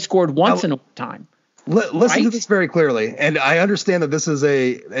that only scored once in overtime. Listen to this very clearly, and I understand that this is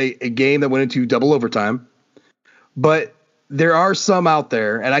a game that went into double overtime, but there are some out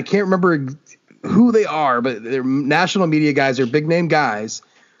there, and I can't remember who they are, but they're national media guys, they're big-name guys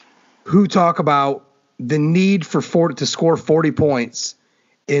who talk about the need to score 40 points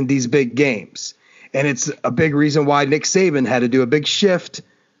in these big games. And it's a big reason why Nick Saban had to do a big shift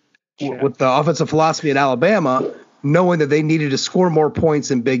with the offensive philosophy at Alabama, knowing that they needed to score more points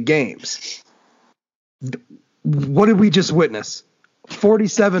in big games. What did we just witness?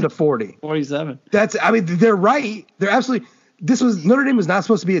 47-40. 47. They're right. They're absolutely. Notre Dame was not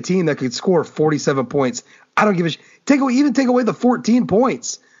supposed to be a team that could score 47 points. I don't give a shit. Take away the 14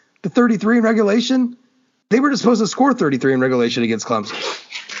 points, the 33 in regulation. They were just supposed to score 33 in regulation against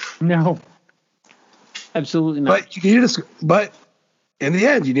Clemson. No, absolutely not. But in the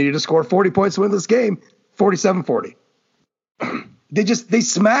end, you needed to score 40 points to win this game. 47-40. They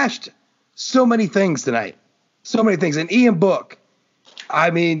smashed so many things tonight. So many things. And Ian Book,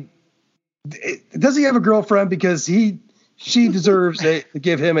 I mean, does he have a girlfriend? Because she deserves to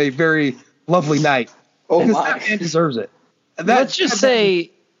give him a very lovely night. Because that man deserves it. Let's just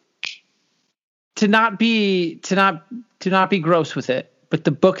say to not be gross with it, but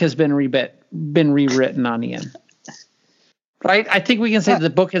the book has been rewritten on Ian. Right? I think we can say that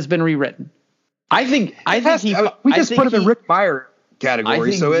the book has been rewritten. I think we just put him in Rick Meyer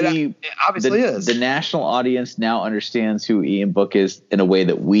category, so it obviously is. The national audience now understands who Ian Book is in a way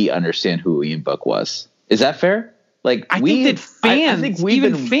that we understand who Ian Book was. Is that fair? Like I think that fans,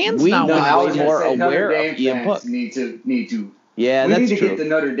 even fans now are more aware of Ian Book. Need to. Yeah, we that's need to true. Get the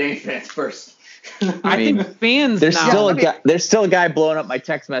Notre Dame fans first. I think fans. There's still a guy blowing up my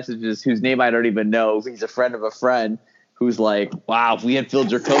text messages whose name I don't even know. He's a friend of a friend who's like, "Wow, if we had Phil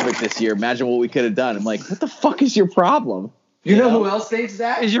Jurkovec this year, imagine what we could have done." I'm like, "What the fuck is your problem?" You know who else thinks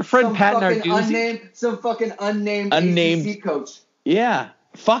that? Is your friend Pat Narduzzi? Some fucking unnamed ACC coach. Yeah,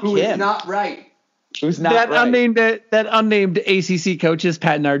 fuck who him. Who is not right. Who's not right? That unnamed ACC coach is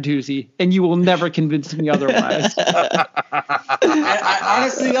Pat Narduzzi, and you will never convince me otherwise. I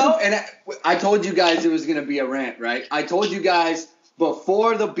honestly, though, and I told you guys it was going to be a rant, right? I told you guys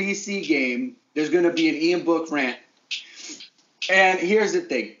before the BC game, there's going to be an Ian Book rant. And here's the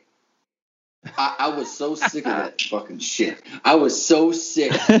thing. I was so sick of that fucking shit. I was so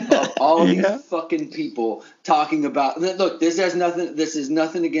sick of all these fucking people talking about. Look, this is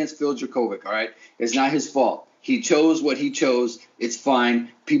nothing against Phil Jurkovec, all right? It's not his fault. He chose what he chose. It's fine.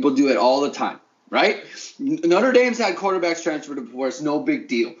 People do it all the time, right? Notre Dame's had quarterbacks transferred before. It's no big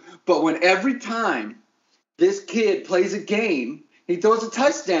deal. But when every time this kid plays a game, he throws a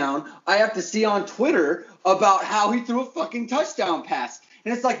touchdown, I have to see on Twitter about how he threw a fucking touchdown pass.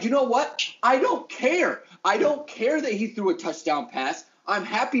 And it's like, you know what? I don't care. I don't care that he threw a touchdown pass. I'm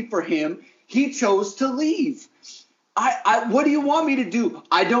happy for him. He chose to leave. What do you want me to do?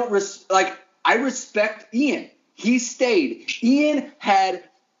 I respect Ian. He stayed. Ian had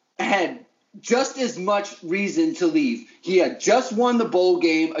just as much reason to leave. He had just won the bowl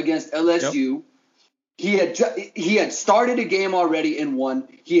game against LSU. Yep. He had started a game already and won.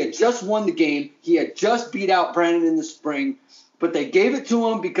 He had just won the game. He had just beat out Brandon in the spring. But they gave it to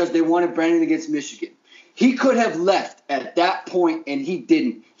him because they wanted Brandon against Michigan. He could have left at that point, and he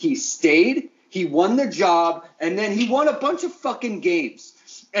didn't. He stayed, he won the job, and then he won a bunch of fucking games.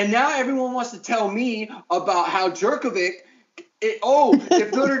 And now everyone wants to tell me about how Jurkovec,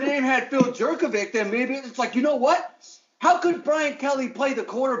 if Notre Dame had Phil Jurkovec, then maybe it's like, you know what? How could Brian Kelly play the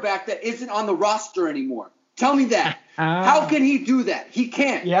quarterback that isn't on the roster anymore? Tell me that. How can he do that? He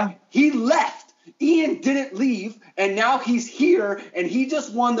can't. Yeah. He left. Ian didn't leave, and now he's here, and he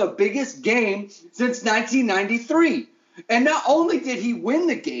just won the biggest game since 1993. And not only did he win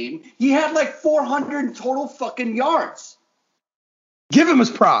the game, he had like 400 total fucking yards. Give him his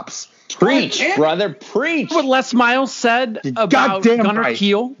props. Preach, brother, preach. What Les Miles said about Gunnar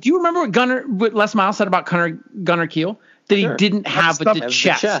Kiel. Do you remember what Les Miles said about Gunnar Kiel? That he didn't have the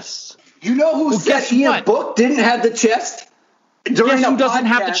chest. You know who said Ian Book didn't have the chest? Who doesn't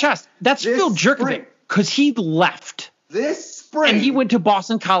have the chest? That's Phil Jurkovec, because he left. This spring. And he went to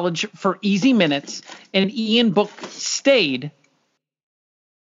Boston College for easy minutes, and Ian Book stayed.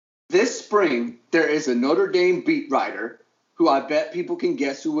 This spring, there is a Notre Dame beat writer, who I bet people can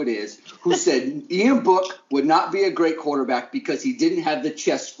guess who it is, who said Ian Book would not be a great quarterback because he didn't have the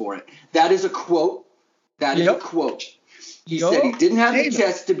chest for it. That is a quote. He said he didn't have the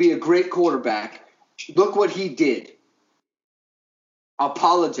chest to be a great quarterback. Look what he did.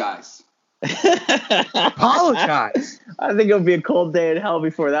 Apologize. Apologize. I think it'll be a cold day in hell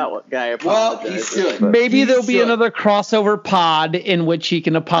before that one guy apologizes. Well, he should. Maybe there'll be another crossover pod in which he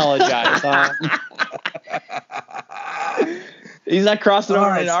can apologize. He's not crossing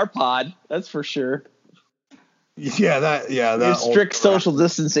over in our pod. That's for sure. That strict social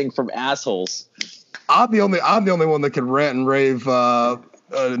distancing from assholes. I'm the only one that can rant and rave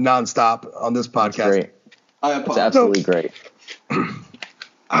nonstop on this podcast. Great. It's absolutely great.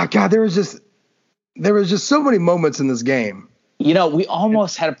 God, there was just so many moments in this game. We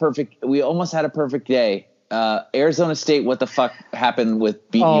almost had a perfect day. Arizona State, what the fuck happened with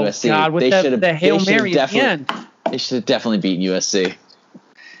beating USC? God, with the Hail Mary at the end. They should have definitely beaten USC.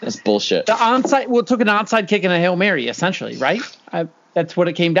 That's bullshit. The onside, took an onside kick and a Hail Mary, essentially, right? That's what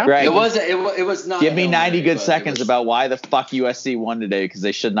it came down to. It was not. Give me 90 good seconds about why the fuck USC won today, because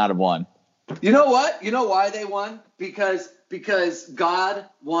they should not have won. You know what? You know why they won? Because God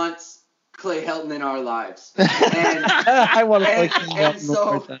wants Clay Helton in our lives. And, I want to play Clay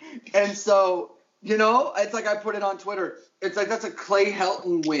Helton. And so, it's like I put it on Twitter. It's like that's a Clay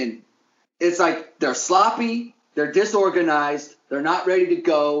Helton win. It's like they're sloppy, they're disorganized, they're not ready to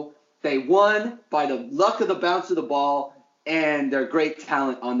go. They won by the luck of the bounce of the ball, and they're great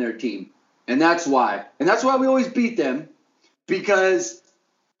talent on their team. And that's why. And that's why we always beat them, because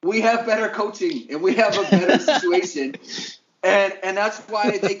we have better coaching and we have a better situation. And that's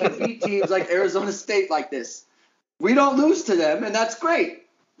why they can beat teams like Arizona State like this. We don't lose to them, and that's great,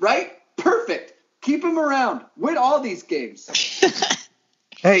 right? Perfect. Keep them around. Win all these games.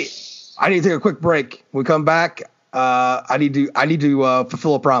 Hey, I need to take a quick break. When we come back, I need to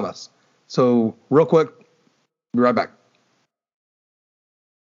fulfill a promise. So real quick, be right back.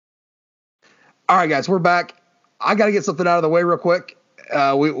 All right, guys, we're back. I got to get something out of the way real quick.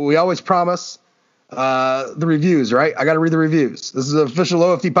 We always promise the reviews, right? I got to read the reviews. This is an official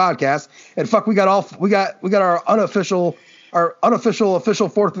OFD podcast, and we got our unofficial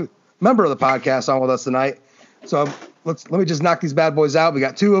fourth member of the podcast on with us tonight. So let me just knock these bad boys out. We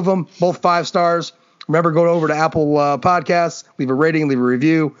got 2 of them, both 5 stars. Remember, go over to Apple Podcasts, leave a rating, leave a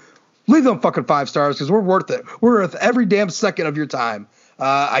review, leave them fucking 5 stars, because we're worth it. We're worth every damn second of your time.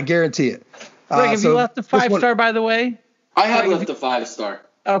 I guarantee it. Greg, have you left a 5-star, by the way? I have left a 5-star.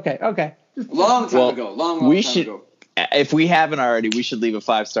 Okay. Long time ago. Long time ago. If we haven't already, we should leave a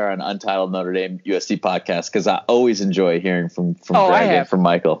 5-star on Untitled Notre Dame USC podcast, because I always enjoy hearing from Greg and from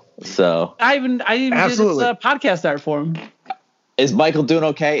Michael. So I even did this podcast art for him. Is Michael doing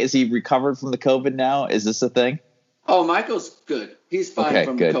okay? Is he recovered from the COVID now? Is this a thing? Oh, Michael's good. He's fine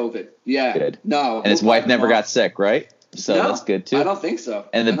from COVID. Yeah. Good. No. And his wife never got sick, right? So that's good too. I don't think so.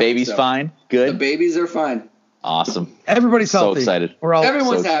 And the baby's fine? Good. The babies are fine. Awesome. Everybody's healthy. So excited.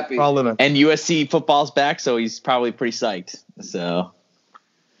 Everyone's happy. We're all living. And USC football's back, so he's probably pretty psyched. So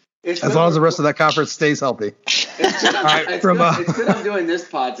as long as the rest of that conference stays healthy. It's good I'm doing this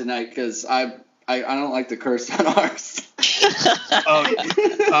pod tonight, because I don't like to curse on ours.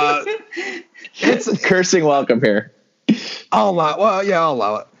 It's cursing welcome here. I'll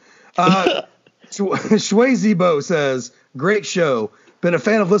allow it. Shui Zebo says, great show. Been a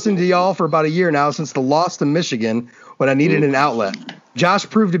fan of listening to y'all for about a year now, since the loss to Michigan when I needed an outlet. Josh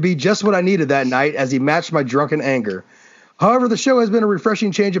proved to be just what I needed that night, as he matched my drunken anger. However, the show has been a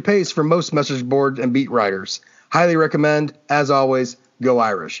refreshing change of pace for most message board and beat writers. Highly recommend. As always, go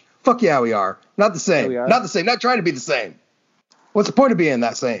Irish. Fuck yeah, we are. Not the same. Not the same. Not trying to be the same. What's the point of being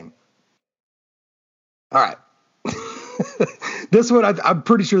that same? All right. This one, I'm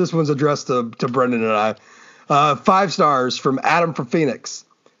pretty sure this one's addressed to Brendan and I. 5 stars from Adam from Phoenix.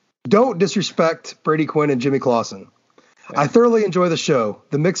 Don't disrespect Brady Quinn and Jimmy Clausen. I thoroughly enjoy the show.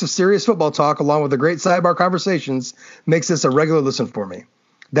 The mix of serious football talk along with the great sidebar conversations makes this a regular listen for me.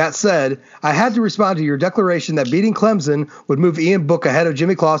 That said, I had to respond to your declaration that beating Clemson would move Ian Book ahead of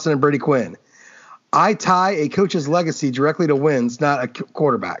Jimmy Clausen and Brady Quinn. I tie a coach's legacy directly to wins, not a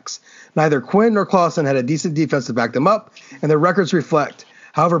quarterback's. Neither Quinn nor Clausen had a decent defense to back them up, and their records reflect.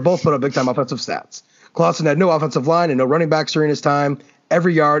 However, both put up big-time offensive stats. Clausen had no offensive line and no running backs during his time.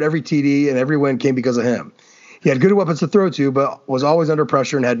 Every yard, every TD, and every win came because of him. He had good weapons to throw to, but was always under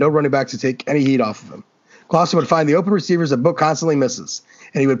pressure and had no running backs to take any heat off of him. Clausen would find the open receivers that Book constantly misses,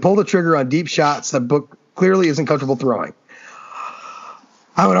 and he would pull the trigger on deep shots that Book clearly isn't comfortable throwing.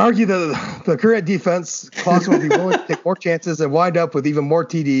 I would argue that the current defense, Clausen would be willing to take more chances and wind up with even more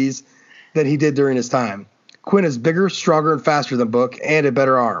TDs than he did during his time. Quinn is bigger, stronger, and faster than Book, and a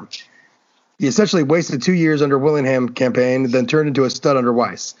better arm. He essentially wasted 2 years under Willingham campaign, then turned into a stud under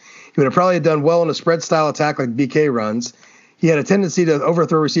Weiss. He would have probably done well in a spread-style attack like BK runs. He had a tendency to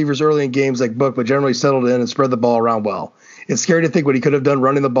overthrow receivers early in games like Book, but generally settled in and spread the ball around well. It's scary to think what he could have done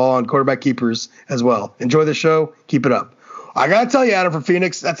running the ball on quarterback keepers as well. Enjoy the show. Keep it up. I got to tell you, Adam from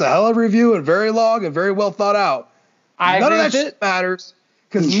Phoenix, that's a hell of a review and very long and very well thought out. None of that shit matters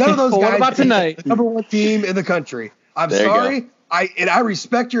because none of those guys about tonight? The number one team in the country. I'm sorry. I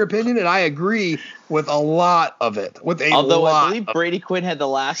respect your opinion, and I agree with a lot of it. Although I believe Brady Quinn had the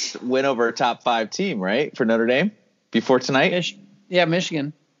last win over a top 5 team, right, for Notre Dame before tonight?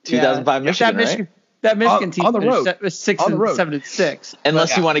 Michigan. 2005 Michigan, right? That Michigan team on the road was 7-6.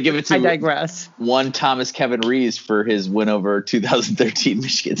 Unless you want to give it to I digress. One Thomas Kevin Rees for his win over 2013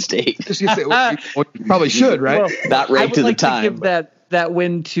 Michigan State. You probably should, right? Well, not ranked to the time. To give that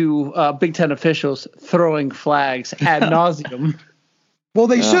win to Big Ten officials throwing flags ad nauseum. Well,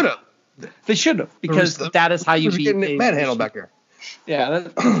 they should have. They should have, because that is how you beat getting manhandled back there. Yeah,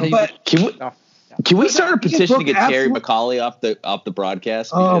 that's how you but can we start a petition to get Terry McAulay off the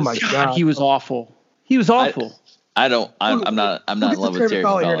broadcast? Oh my God, he was awful. He was awful. I'm not in love with Terry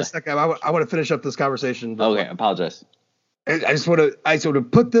McAulay. Here in a second. I want to finish up this conversation. Okay, I apologize. I just want to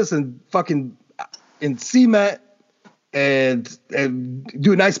put this in cement and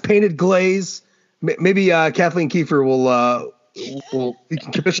do a nice painted glaze. Maybe Kathleen Kiefer will you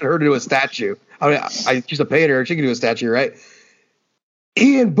can commission her to do a statue. I mean, she's a painter. She can do a statue, right?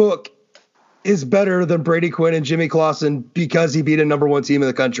 Ian Book is better than Brady Quinn and Jimmy Clausen because he beat a number one team in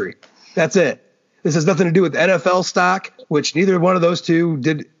the country. That's it. This has nothing to do with NFL stock, which neither one of those two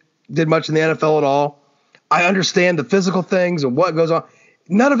did much in the NFL at all. I understand the physical things and what goes on.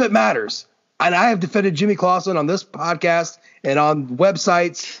 None of it matters. And I have defended Jimmy Clausen on this podcast and on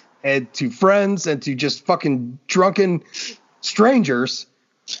websites and to friends and to just fucking drunken strangers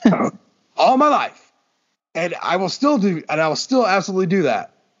all my life. And I will still absolutely do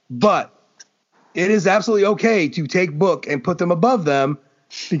that. But it is absolutely okay to take Book and put them above them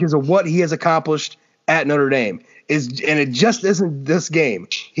because of what he has accomplished at Notre Dame. And it just isn't this game.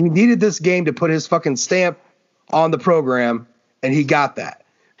 He needed this game to put his fucking stamp on the program, and he got that.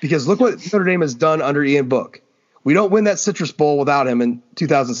 Because look what Notre Dame has done under Ian Book. We don't win that Citrus Bowl without him in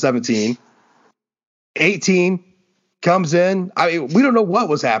 2017. 18 comes in. I mean, we don't know what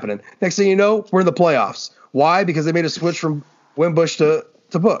was happening. Next thing you know, we're in the playoffs. Why? Because they made a switch from Wimbush to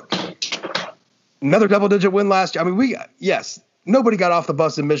Book. Another double-digit win last year. I mean, nobody got off the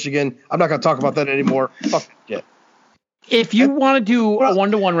bus in Michigan. I'm not going to talk about that anymore. Fuck that shit. If you want to do a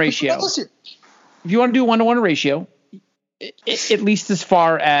 1-to-1 ratio, at least as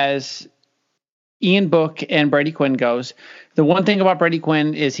far as Ian Book and Brady Quinn goes, the one thing about Brady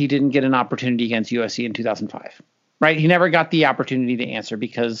Quinn is he didn't get an opportunity against USC in 2005. Right? He never got the opportunity to answer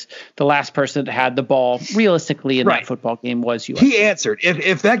because the last person that had the ball realistically in that football game was USC. He answered.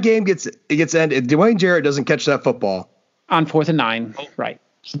 If that game gets ended, if Dwayne Jarrett doesn't catch that football on 4th and 9, right?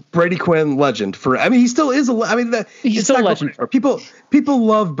 Brady Quinn, legend he still is he's still a legend. People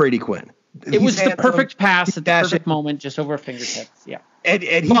love Brady Quinn. It was the perfect pass at the perfect moment, just over fingertips. Yeah, and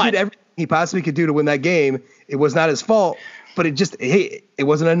he did everything he possibly could do to win that game. It was not his fault, but it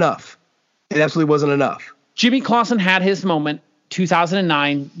wasn't enough. It absolutely wasn't enough. Jimmy Clausen had his moment,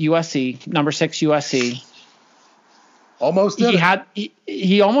 2009 USC, number 6 USC. Almost did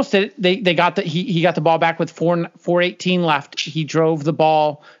he almost did it. They got he got the ball back with 4:18 left. He drove the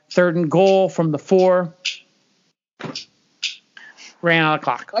ball 3rd and goal from the 4. Ran out of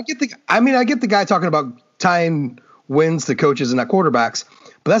clock. I get the guy talking about tying wins to coaches and not quarterbacks,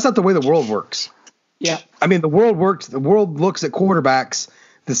 but that's not the way the world works. Yeah. I mean, the world looks at quarterbacks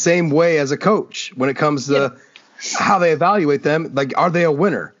the same way as a coach when it comes to how they evaluate them. Like, are they a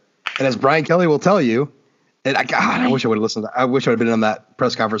winner? And as Brian Kelly will tell you, and I wish I would have listened. I wish I would have been on that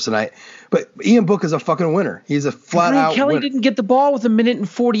press conference tonight. But Ian Book is a fucking winner. He's a flat out Kelly winner. Didn't get the ball with 1 minute and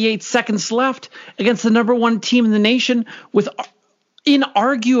 48 seconds left against the number 1 team in the nation with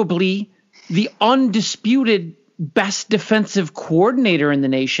inarguably the undisputed best defensive coordinator in the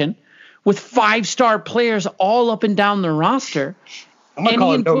nation with 5-star players all up and down the roster. I'm going to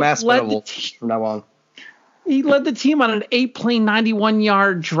call it no mass medical from now on. He led the team on an 8-play,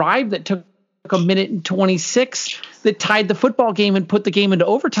 91-yard drive that took 1 minute and 26 that tied the football game and put the game into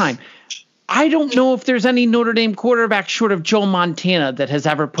overtime. I don't know if there's any Notre Dame quarterback short of Joe Montana that has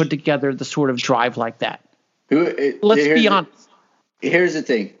ever put together the sort of drive like that. Let's be honest. Here's the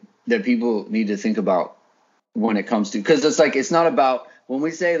thing that people need to think about when it comes to, because it's not about, when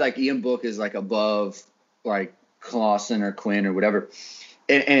we say like Ian Book is like above like Clausen or Quinn or whatever,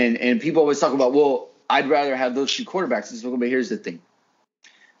 and people always talk about, well, I'd rather have those 2 quarterbacks. But here's the thing.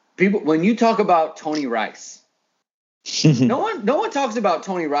 People, when you talk about Tony Rice, No one talks about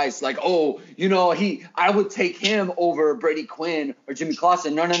Tony Rice like, oh, I would take him over Brady Quinn or Jimmy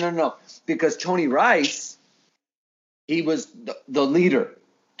Clausen. No. Because Tony Rice, he was the leader.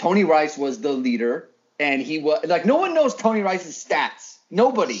 Tony Rice was the leader, and he was like, no one knows Tony Rice's stats.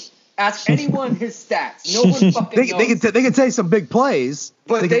 Nobody. Ask anyone his stats. No one fucking knows. They can say some big plays,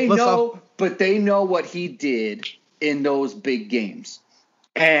 but they know what he did in those big games.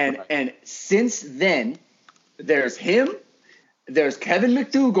 And since then, there's him, there's Kevin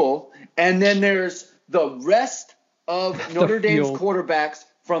McDougal, and then there's the rest of Notre Dame's quarterbacks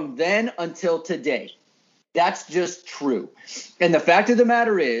from then until today. That's just true. And the fact of the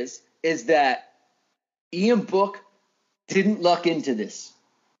matter is that Ian Book didn't luck into this.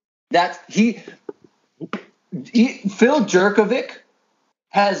 Phil Jurkovec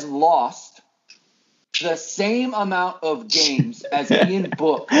has lost the same amount of games as Ian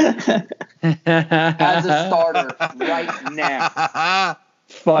Book as a starter right now.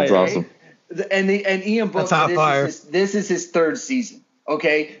 Fire. That's awesome. And Ian Book, this is his third season.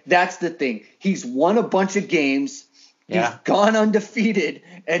 Okay, that's the thing. He's won a bunch of games. He's gone undefeated,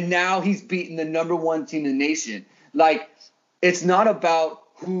 and now he's beaten the number one team in the nation. Like, it's not about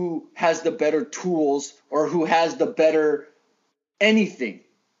who has the better tools or who has the better anything.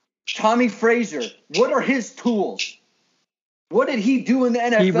 Tommy Frazier, what are his tools? What did he do in the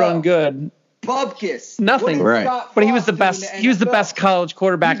NFL? He run good. Bubkus. Nothing. Right. But he was the best. He was the best college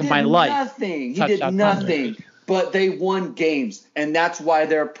quarterback of my life. Nothing. He did nothing. But they won games, and that's why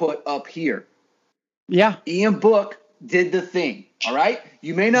they're put up here. Yeah. Ian Book did the thing. All right.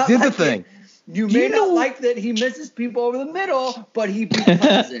 You may not like the thing. You may not like that he misses people over the middle, but he beat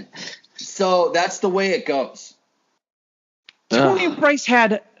Clemson. So that's the way it goes. Tony Rice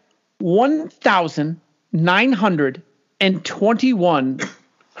had 1,921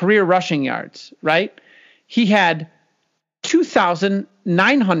 career rushing yards, right? He had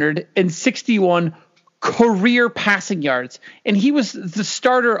 2,961 career passing yards, and he was the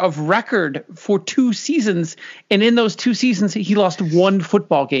starter of record for 2 seasons, and in those 2 seasons he lost 1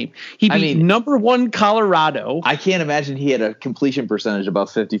 football game. He beat number 1 Colorado. I can't imagine he had a completion percentage above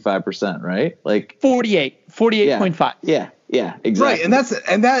 55%, right? Like 48.5. Yeah, exactly. Right,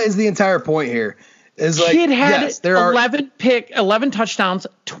 and that is the entire point here. Is like, kid had 11 touchdowns,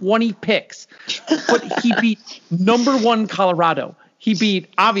 20 picks, but he beat number 1 Colorado. He beat,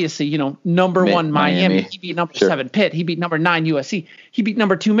 obviously, number 1 Miami. He beat number 7 Pitt. He beat number 9 USC. He beat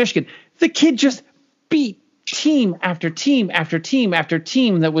number 2 Michigan. The kid just beat team after team after team after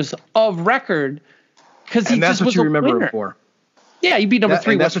team that was of record because he just was a winner. And that's what you remember him for. Yeah, he beat number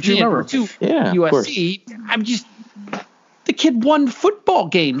 3 West Virginia, number 2 USC. The kid won football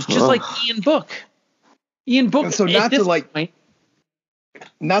games just like Ian Book. Ian Book. And so not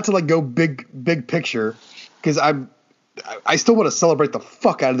to go big picture, because I still want to celebrate the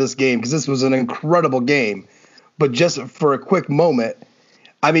fuck out of this game because this was an incredible game. But just for a quick moment,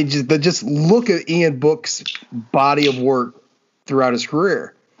 I mean, just look at Ian Book's body of work throughout his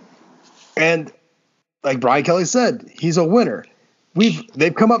career. And like Brian Kelly said, he's a winner.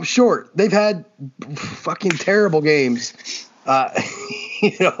 They've come up short. They've had fucking terrible games, but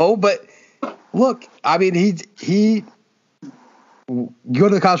look, I mean, he go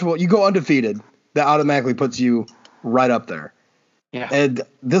to the College Bowl, you go undefeated, that automatically puts you right up there. Yeah. And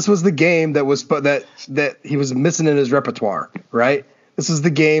this was the game that he was missing in his repertoire, right? This is the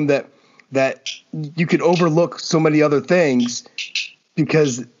game that you could overlook so many other things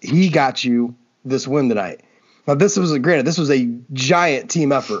because he got you this win tonight. Now, this was a giant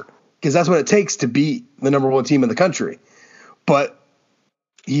team effort because that's what it takes to beat the number 1 team in the country. But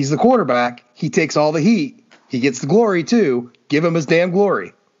he's the quarterback. He takes all the heat. He gets the glory too. Give him his damn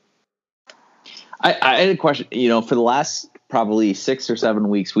glory. I had a question. For the last probably 6 or 7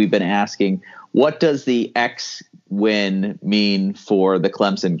 weeks, we've been asking, what does the X win mean for the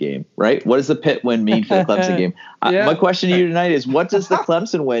Clemson game, right? What does the Pitt win mean for the Clemson game? My question to you tonight is, what does the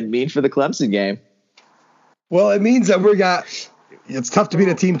Clemson win mean for the Clemson game? Well, it means that it's tough to beat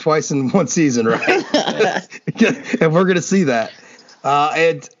a team twice in one season, right? And we're going to see that.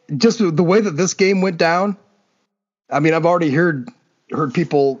 And just the way that this game went down, I mean, I've already heard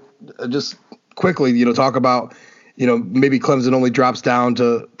people just quickly, talk about, maybe Clemson only drops down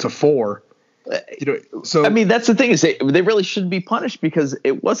to 4. So I mean, that's the thing is they really shouldn't be punished because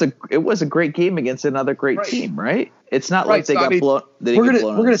it was a great game against another great team, right? It's not like they got blown.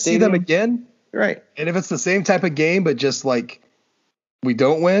 We're gonna see them again, right? And if it's the same type of game, but just like we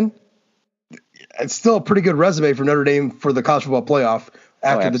don't win, it's still a pretty good resume for Notre Dame for the college football playoff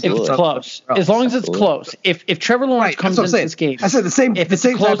after if it's close. As long as it's close. If Trevor Lawrence comes into this game, I said the same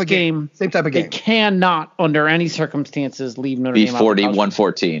type of game. Same type of game. They cannot, under any circumstances, leave Notre Dame out.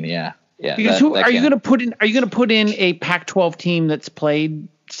 41-14. Yeah. Because are you going to put in? Are you going to put in a Pac-12 team that's played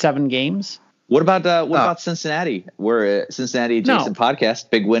 7 games? What about Cincinnati? We're a Cincinnati adjacent podcast.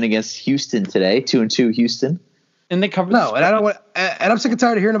 Big win against Houston today. 2-2 Houston. And they covered. No, and I don't want. And I'm sick and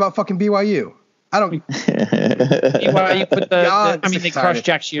tired of hearing about fucking BYU. I don't. BYU put they crushed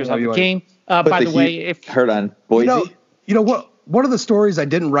Jack Shears out of the game. By the way, if heard on Boise, you know what? One of the stories I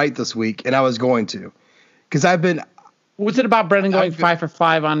didn't write this week, and I was going to, because I've been. Was it about Brendan going 5 for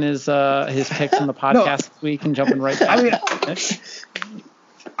 5 on his picks in the podcast this week and jumping right back?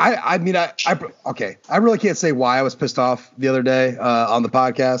 I really can't say why I was pissed off the other day on the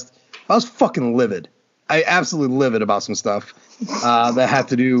podcast. I was fucking livid. I absolutely livid about some stuff that had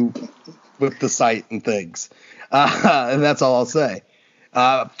to do with the site and things. And that's all I'll say.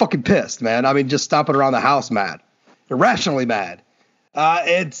 Fucking pissed, man. I mean, just stomping around the house mad. Irrationally mad.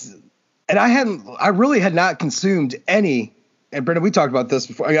 I really had not consumed any, and Brendan, we talked about this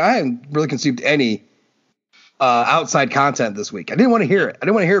before. I hadn't really consumed any outside content this week. I didn't want to hear it. I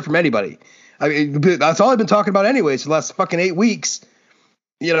didn't want to hear it from anybody. I mean, that's all I've been talking about anyways for the last fucking 8 weeks.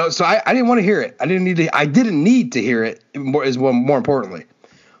 You know, so I didn't want to hear it. I didn't need to hear it more importantly.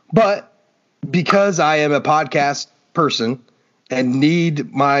 But because I am a podcast person and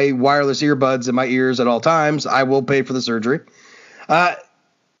need my wireless earbuds in my ears at all times, I will pay for the surgery. I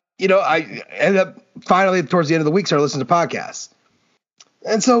ended up finally towards the end of the week started listening to podcasts.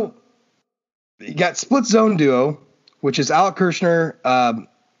 And so you got Split Zone Duo, which is Alec Kirshner,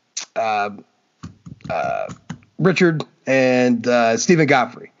 Richard, and Stephen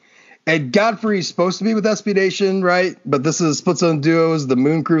Godfrey. And Godfrey's supposed to be with SB Nation, right? But this is Split Zone Duos, the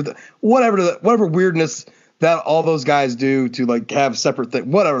Moon Crew, whatever weirdness that all those guys do to like have separate things,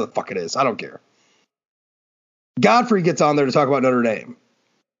 whatever the fuck it is. I don't care. Godfrey gets on there to talk about Notre Dame.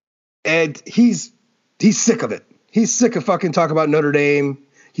 And he's sick of it. He's sick of fucking talking about Notre Dame.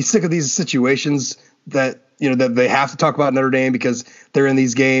 He's sick of these situations that they have to talk about Notre Dame because they're in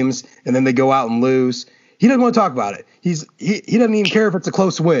these games and then they go out and lose. He doesn't want to talk about it. He doesn't even care if it's a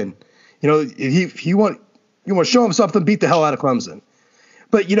close win. You want to show him something, beat the hell out of Clemson.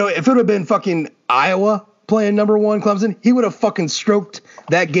 But if it would have been fucking Iowa playing number 1 Clemson, he would have fucking stroked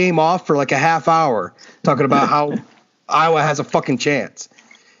that game off for like a half hour talking about how Iowa has a fucking chance.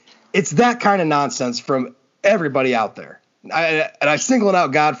 It's that kind of nonsense from everybody out there. I singled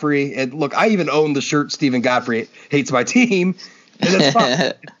out Godfrey, and look, I even own the shirt Stephen Godfrey hates my team, and that's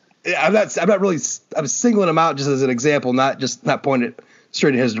fine. I'm singling him out just as an example, not pointing it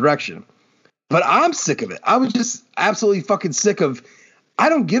straight in his direction. But I'm sick of it. I was just absolutely fucking sick of. I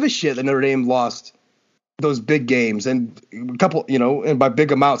don't give a shit that Notre Dame lost those big games and a couple, and by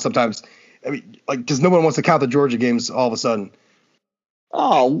big amounts sometimes. I mean, like, because no one wants to count the Georgia games all of a sudden.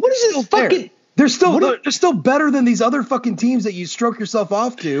 Oh, what is this fucking? They're still better than these other fucking teams that you stroke yourself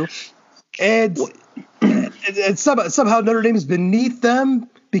off to, and somehow Notre Dame is beneath them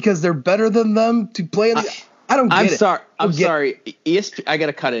because they're better than them to play in the. I don't get it. I'm sorry. I got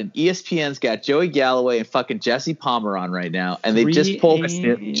to cut in. ESPN's got Joey Galloway and fucking Jesse Palmer on right now, and they just put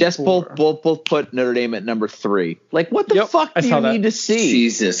Notre Dame at number 3. Like, what the fuck do you need to see?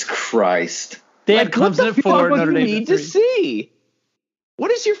 Jesus Christ! They had Clemson at 4. Notre Dame need to see. What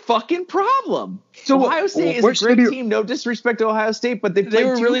is your fucking problem? So Ohio State is a great team. No disrespect to Ohio State, but they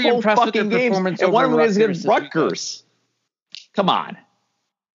played 2 whole fucking games, and one of them is against Rutgers. Come on.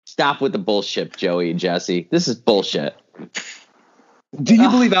 Stop with the bullshit, Joey and Jesse. This is bullshit. Do you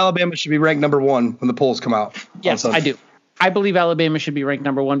believe Alabama should be ranked number 1 when the polls come out? Yes, I do. I believe Alabama should be ranked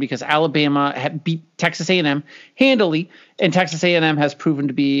number 1 because Alabama beat Texas A&M handily, and Texas A&M has proven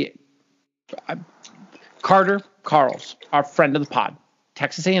to be Carter Carls, our friend of the pod.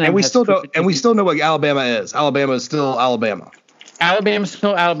 Texas A&M, and we still know what Alabama is. Alabama is still Alabama. Alabama's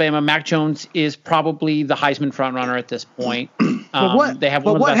still Alabama. Mac Jones is probably the Heisman frontrunner at this point. What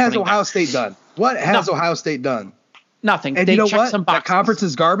has Ohio State done? What has Ohio State done? Nothing. And they you know what? Some boxes. That conference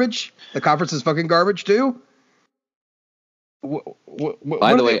is garbage. The conference is fucking garbage too.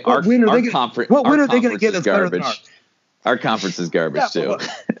 By the way, our conference. What win are they going to get that's better than ours? Our conference is garbage too.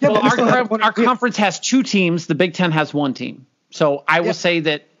 Our conference has 2 teams. The Big Ten has 1 team. So I will say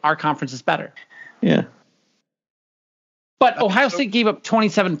that our conference is better. Yeah. But Ohio State gave up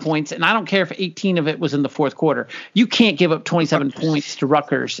 27 points, and I don't care if 18 of it was in the fourth quarter. You can't give up 27 points to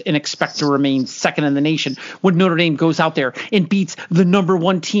Rutgers and expect to remain second in the nation when Notre Dame goes out there and beats the number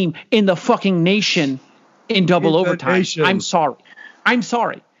 1 team in the fucking nation in double overtime. I'm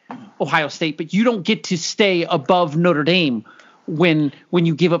sorry, Ohio State, but you don't get to stay above Notre Dame when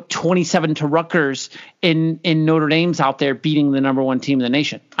you give up 27 to Rutgers and Notre Dame's out there beating the number one team in the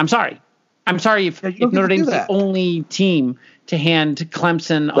nation. I'm sorry if Notre Dame's the only team to hand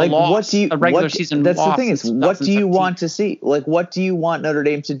Clemson a loss, a regular season loss. That's the thing is, what do you want to see? Like, what do you want Notre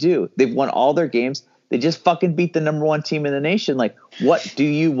Dame to do? They've won all their games. They just fucking beat the number one team in the nation. Like, what do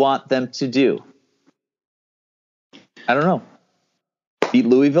you want them to do? I don't know. Beat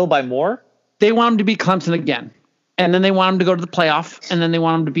Louisville by more? They want them to beat Clemson again. And then they want them to go to the playoff. And then they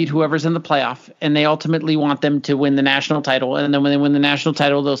want them to beat whoever's in the playoff. And they ultimately want them to win the national title. And then when they win the national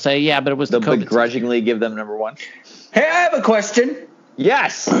title, they'll say, yeah, but it was the COVID. They'll begrudgingly give them number one. Hey, I have a question.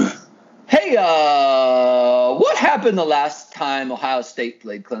 Yes. Hey, what happened the last time Ohio State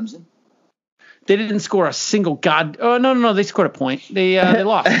played Clemson? They didn't score a single Oh, no. They scored a point. They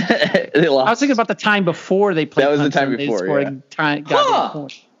lost. They lost. I was thinking about the time before they played. That was Clemson. the time before. They scored a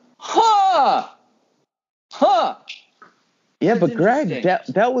point. Yeah, but Greg,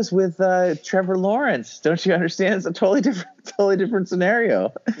 that was with Trevor Lawrence. Don't you understand? It's a totally different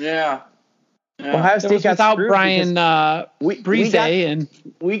scenario. Yeah. Ohio State got without Brian Brise,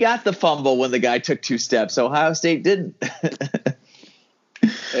 we got the fumble when the guy took two steps. Ohio State didn't.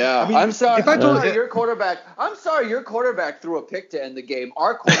 Yeah, I'm sorry. Your quarterback. I'm sorry, your quarterback threw a pick to end the game.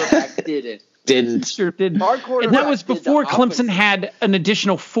 Our quarterback didn't. Sure did. And that was before Clemson had an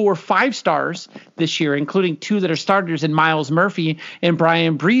additional 4 5-stars this year, including 2 that are starters in Miles Murphy and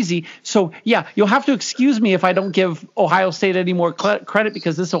Brian Brise. So, yeah, you'll have to excuse me if I don't give Ohio State any more credit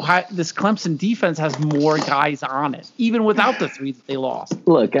because this Clemson defense has more guys on it, even without the 3 that they lost.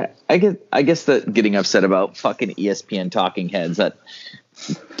 Look, I guess that getting upset about fucking ESPN talking heads at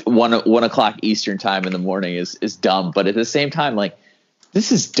 1 o'clock Eastern time in the morning is dumb. But at the same time, like,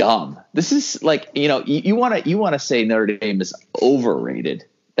 this is dumb. This is like, you want to say Notre Dame is overrated.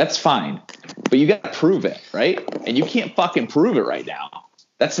 That's fine. But you got to prove it, right? And you can't fucking prove it right now.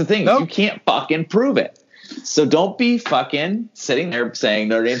 That's the thing. Nope. You can't fucking prove it. So don't be fucking sitting there saying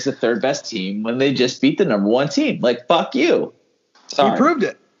Notre Dame's the 3rd best team when they just beat the number 1 team. Like, fuck you. Sorry. We proved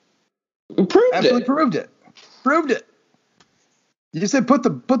it. Absolutely proved it. Proved it. You said put the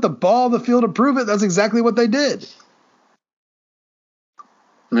ball on the field and prove it. That's exactly what they did.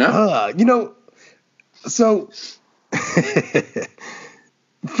 Yeah. So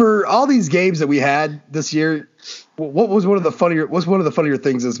for all these games that we had this year, what was one of the funnier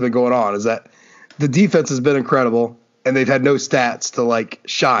things that's been going on is that the defense has been incredible and they've had no stats to like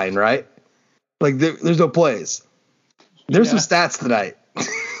shine, right? Like there's no plays. There's some stats tonight.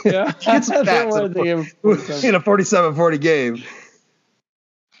 Yeah. Get some stats in a 47-40 game.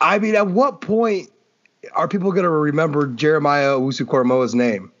 I mean, at what point are people going to remember Jeremiah Owusu-Koramoah's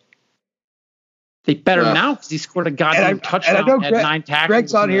name? They better now because he scored a goddamn touchdown. And I know 9 tackles.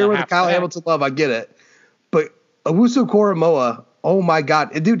 Greg's on here with the Kyle Hamilton love. I get it. But Owusu-Koramoah, oh my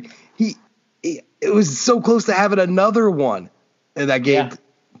God. Dude, it was so close to having another one in that game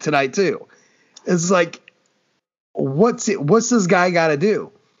tonight too. It's like, what's this guy got to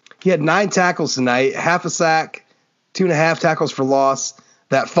do? He had 9 tackles tonight, half a sack, 2.5 tackles for loss,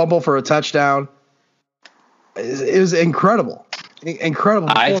 that fumble for a touchdown. It was incredible. Incredible.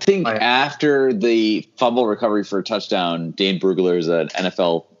 I think after the fumble recovery for a touchdown, Dane Brugler is an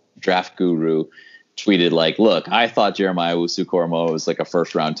NFL draft guru, tweeted like, look, I thought Jeremiah Owusu-Koramoah was like a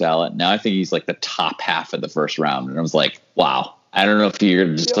 1st-round talent. Now I think he's like the top half of the 1st round. And I was like, wow. I don't know if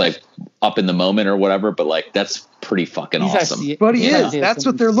you're just like up in the moment or whatever, but like that's pretty fucking awesome. But he is. That's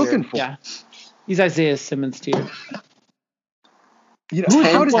what they're looking for. Yeah. He's Isaiah Simmons tier.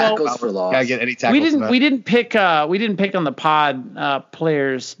 How does tackles for loss? Get any tackles we didn't pick on the pod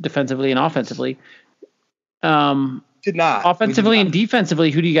players defensively and offensively. Did not. Offensively and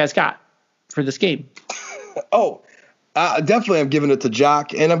defensively, who do you guys got for this game? Definitely I'm giving it to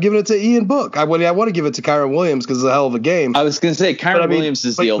Jock, and I'm giving it to Ian Book. I want to give it to Kyron Williams because it's a hell of a game. I was going to say Kyron Williams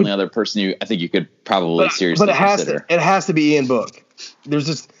is the only other person I think you could probably seriously consider. It has to be Ian Book.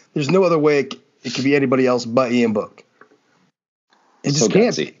 There's no other way it could be anybody else but Ian Book. It just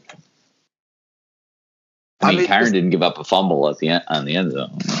can't be. I mean, Kyron didn't give up a fumble on the end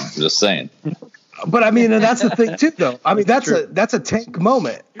zone. I'm just saying. But I mean, and that's the thing too, though. I mean, that's a tank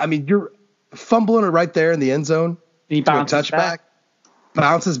moment. I mean, you're fumbling it right there in the end zone. He bounces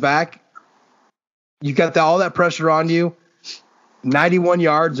back. You got all that pressure on you. 91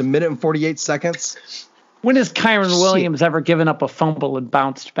 yards, a minute and 48 seconds. When has Kyron Williams ever given up a fumble and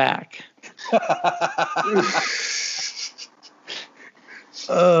bounced back?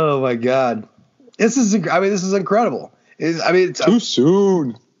 Oh my God. This is incredible. It's too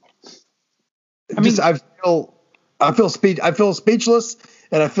soon. I feel speechless,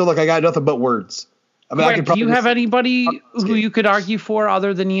 and I feel like I got nothing but words. I mean, do you have anybody who you could argue for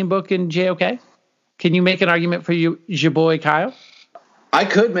other than Ian Book and JOK? Can you make an argument for your boy Kyle? I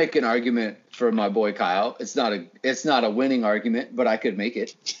could make an argument for my boy Kyle. It's not a winning argument, but I could make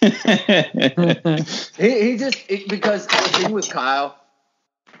it. Because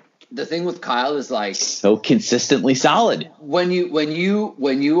the thing with Kyle is like so consistently solid. When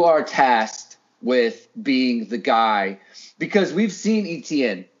you are tasked with being the guy, because we've seen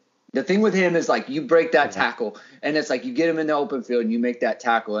ETN. The thing with him is like you break that tackle, and it's like you get him in the open field and you make that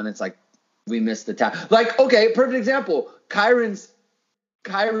tackle, and it's like we missed the tackle. Like, okay, perfect example. Kyron's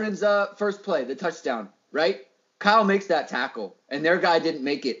first play, the touchdown, right? Kyle makes that tackle, and their guy didn't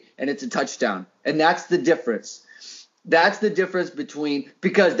make it, and it's a touchdown. And that's the difference. That's the difference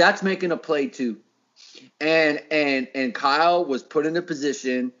because that's making a play too. And Kyle was put in a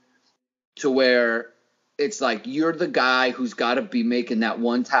position to where it's like you're the guy who's got to be making that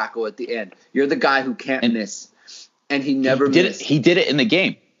one tackle at the end. You're the guy who can't miss. And he never missed. He did it in the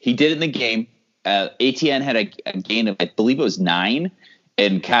game. ATN had a gain of, I believe it was 9,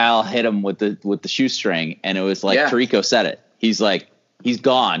 and Kyle hit him with the shoestring, and it was like Tirico said it. He's like, he's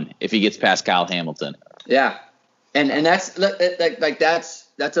gone if he gets past Kyle Hamilton. Yeah. And that's like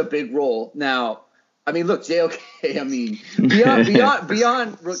that's a big role. Now, I mean, look, JOK, I mean,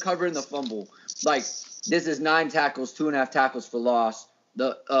 beyond recovering the fumble, like this is 9 tackles, 2.5 tackles for loss,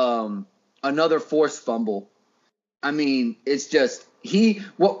 another forced fumble. I mean, it's just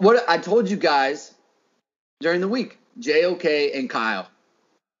what I told you guys during the week, JOK and Kyle,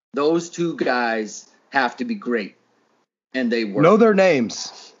 those two guys have to be great. And they were. Know their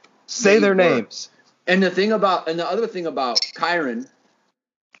names. Say their names. And the other thing about Kyron,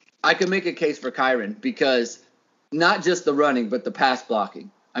 I can make a case for Kyron because not just the running, but the pass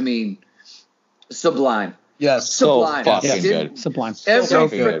blocking. I mean, sublime. Yes, sublime. So fucking good. Sublime.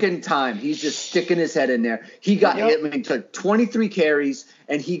 Every freaking time he's just sticking his head in there. He got hit. I mean, he took 23 carries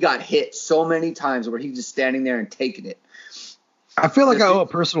and he got hit so many times where he's just standing there and taking it. I feel like I owe a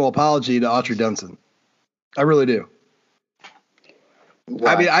personal apology to Autry Denson. I really do.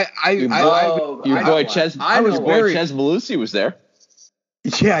 What? I mean, your boy Ches Malusi was there.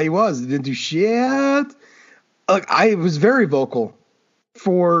 Yeah, he was. He didn't do shit. Look, I was very vocal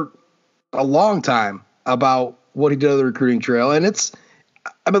for a long time about what he did on the recruiting trail, and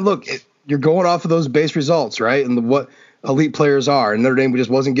you're going off of those base results, right? And what elite players are, and Notre Dame just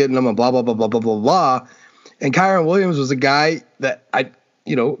wasn't getting them, and blah blah blah blah blah blah blah. And Kyron Williams was a guy that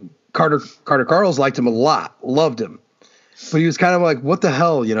Carter Carls liked him a lot, loved him. But he was kind of like, what the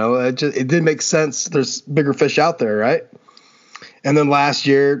hell, it didn't make sense. There's bigger fish out there, right? And then last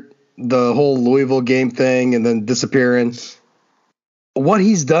year, the whole Louisville game thing and then disappearing. What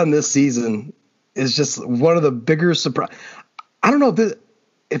he's done this season is just one of the bigger surprise. I don't know if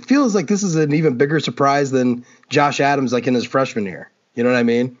it feels like this is an even bigger surprise than Josh Adams, like in his freshman year. You know what I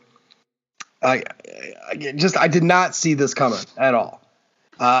mean? I did not see this coming at all.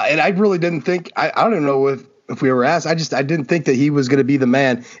 And I really didn't think, I don't even know if we were asked, I didn't think that he was going to be the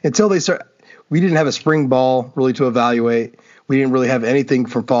man until we didn't have a spring ball really to evaluate. We didn't really have anything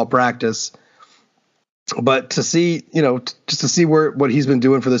from fall practice, but to see, just to see what he's been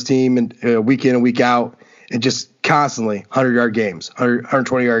doing for this team and week in and week out and just constantly 100-yard games,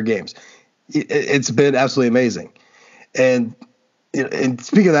 120-yard games. It's been absolutely amazing. And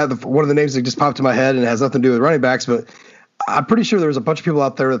speaking of that, one of the names that just popped in my head and it has nothing to do with running backs, but I'm pretty sure there was a bunch of people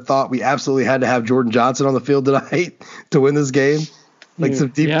out there that thought we absolutely had to have Jordan Johnson on the field tonight to win this game, like some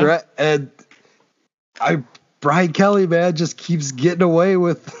deep threat. And Brian Kelly, man, just keeps getting away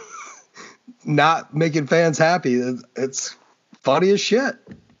with not making fans happy. It's funny as shit.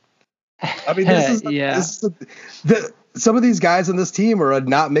 I mean, some of these guys on this team are a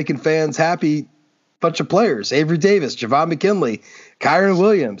not making fans happy bunch of players. Avery Davis, Javon McKinley, Kyron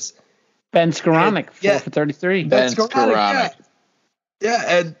Williams. Ben Skoranek, 4 for 33. Ben Skoranek. Yeah,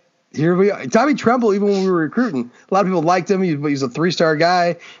 and here we are. Tommy Tremble, even when we were recruiting, a lot of people liked him. He's a 3-star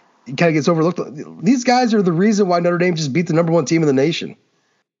guy. He kind of gets overlooked. These guys are the reason why Notre Dame just beat the number 1 team in the nation.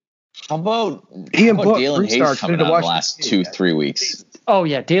 How about Dalen Hayes coming out in the last 2-3 weeks? Oh,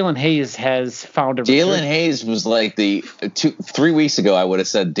 yeah. Dalen Hayes has found a Dalen Hayes was like 3 weeks ago, I would have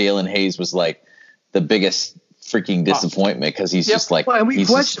said Dalen Hayes was like the biggest freaking disappointment because he's just like. Well, and we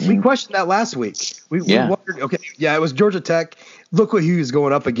questioned that last week. We wondered, it was Georgia Tech. Look what he was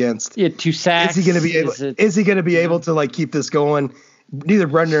going up against. Yeah, 2 sacks. Is he going to be able to like keep this going? Neither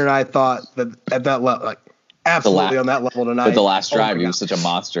Brendan and I thought that at that level, like absolutely on that level tonight. But the last drive, he was such a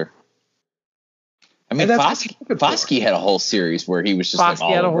monster. I mean, Foskey had a whole series where he was just Foskey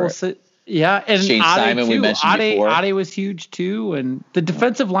like all over it. Yeah, and Shane Simon, we mentioned before. Ade was huge too, and the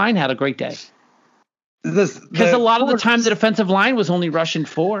defensive line had a great day. Because a lot of the time the defensive line was only rushing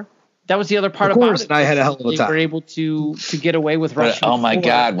 4. That was the other part about it. And I had a hell of a time. They were able to get away with rushing. Oh my 4.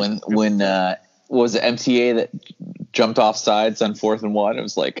 God! When was it MTA that jumped off sides on 4th and 1? It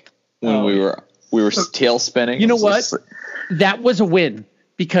was like when we were tail spinning. You know what? That was a win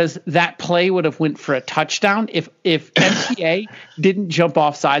because that play would have went for a touchdown. If MTA didn't jump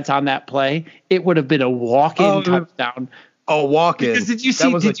off sides on that play, it would have been a walk-in touchdown. Oh, walk-in! Because did you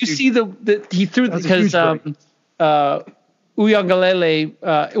see the he threw because Uiagalelei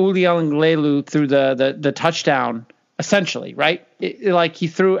threw the touchdown essentially, right? Like he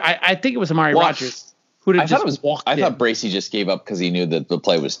threw. I think it was Amari Rodgers who I thought Bracey just gave up because he knew that the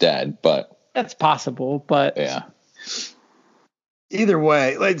play was dead, but that's possible. But yeah. Either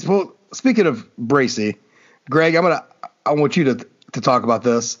way, speaking of Bracey, Greg, I want you to talk about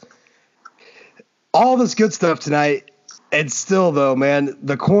this. All this good stuff tonight. And still, though, man,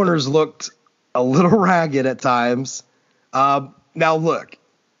 the corners looked a little ragged at times. Now, look,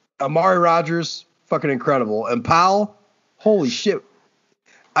 Amari Rodgers, fucking incredible. And Powell, holy shit.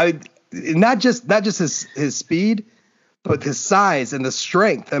 Not just his speed, but his size and the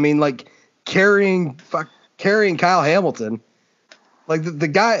strength. I mean, like, carrying Kyle Hamilton. Like, the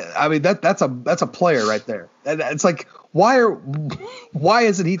guy, I mean, that's a player right there. And it's like, why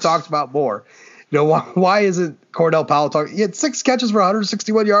isn't he talked about more? You know, why isn't Cordell Powell talking? He had 6 catches for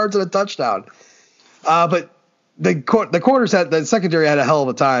 161 yards and a touchdown. But the corners the secondary had a hell of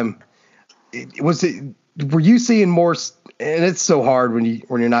a time. Were you seeing more? And it's so hard when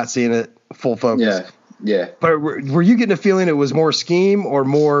you're not seeing it full focus. Yeah. But were you getting a feeling it was more scheme or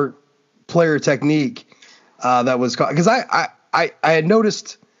more player technique that was? Because I had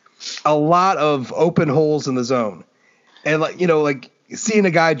noticed a lot of open holes in the zone, and like seeing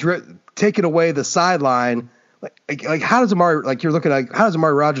a guy taking away the sideline, like how does Amari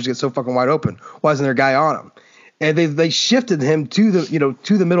Rodgers get so fucking wide open? Why isn't there a guy on him? And they shifted him to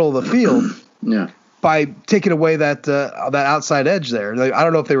the middle of the field, by taking away that outside edge there. I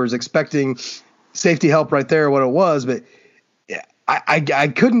don't know if they was expecting safety help right there or what it was, but I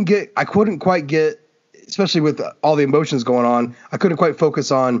couldn't quite get, especially with all the emotions going on, I couldn't quite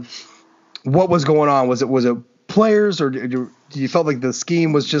focus on what was going on. Was it players, or do you felt like the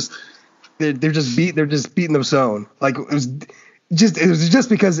scheme was just they're just beating the zone? Like it was just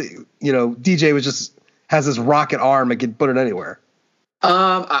because DJ has this rocket arm and can put it anywhere.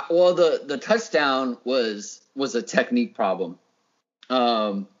 Well, the touchdown was a technique problem.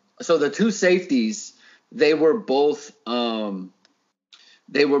 So the 2 safeties, they were both I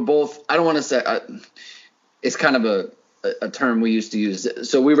don't want to say it's kind of a term we used to use.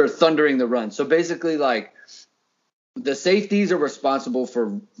 So we were thundering the run. So basically, like, the safeties are responsible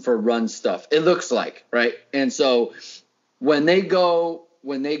for run stuff, it looks like, right? And so when they go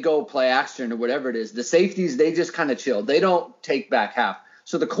play action or whatever it is, the safeties, they just kind of chill. They don't take back half.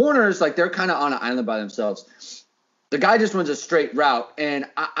 So the corners, like, they're kind of on an island by themselves. The guy just runs a straight route. And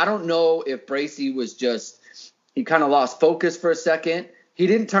I don't know if Bracey he kind of lost focus for a second. He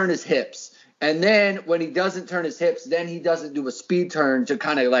didn't turn his hips. And then when he doesn't turn his hips, then he doesn't do a speed turn to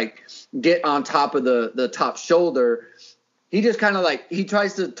kind of like get on top of the top shoulder. He just kind of he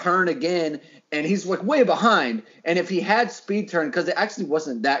tries to turn again, and he's like way behind. And if he had speed turn, because it actually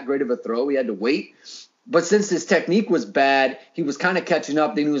wasn't that great of a throw, he had to wait. But since his technique was bad, he was kind of catching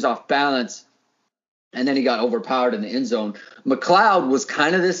up. Then he was off balance, and then he got overpowered in the end zone. McLeod was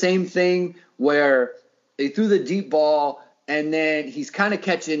kind of the same thing, where they threw the deep ball, and then he's kind of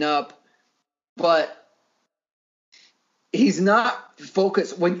catching up. But he's not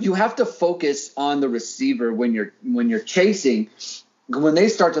focused. When you have to focus on the receiver when you're chasing, when they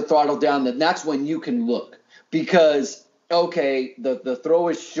start to throttle down, then that's when you can look, because okay, the throw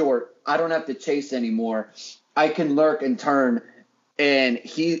is short. I don't have to chase anymore. I can lurk and turn. And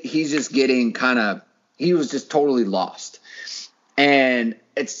he's just getting he was just totally lost. And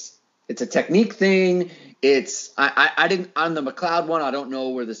it's a technique thing. I didn't, on the McLeod one, I don't know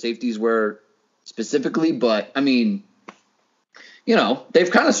where the safeties were specifically, but I mean,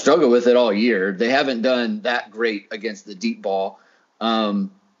 they've kind of struggled with it all year. They haven't done that great against the deep ball.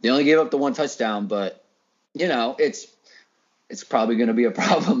 They only gave up the 1 touchdown, but it's probably going to be a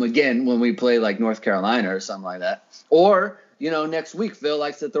problem again when we play like North Carolina or something like that. Or, next week Phil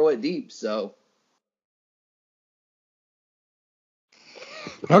likes to throw it deep. So.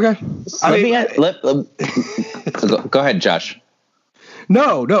 Okay. Go ahead, Josh.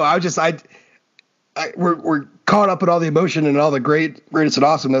 No, we're caught up in all the emotion and all the greatness and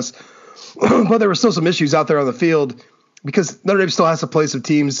awesomeness, but there were still some issues out there on the field because Notre Dame still has to play some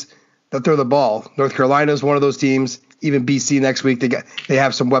teams that throw the ball. North Carolina is one of those teams. Even BC next week, they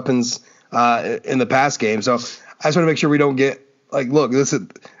have some weapons in the past game. So I just want to make sure we don't get look, this is,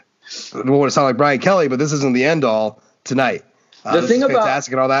 I don't want to sound like Brian Kelly, but this isn't the end all tonight. The thing about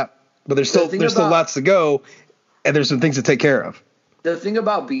fantastic and all that, but there's still lots to go, and there's some things to take care of. The thing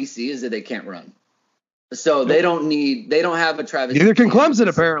about BC is that they can't run, so they don't have a Travis. Neither can Clemson,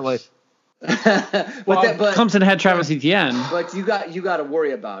 apparently. but Clemson had Travis Etienne. But you got to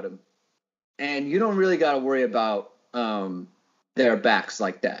worry about him, and you don't really got to worry about their backs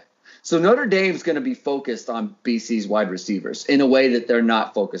like that. So Notre Dame's going to be focused on BC's wide receivers in a way that they're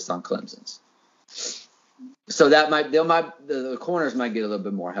not focused on Clemson's. So that the corners might get a little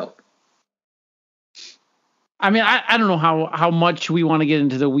bit more help. I mean, I don't know how much we want to get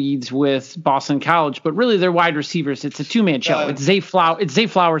into the weeds with Boston College, but really they're wide receivers. It's a two-man show. It's Zay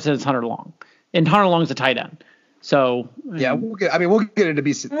Flowers and it's Hunter Long, and Hunter Long's a tight end. So yeah, we'll get into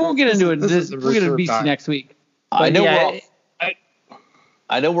BC. We'll get into it. We'll get into BC next week. But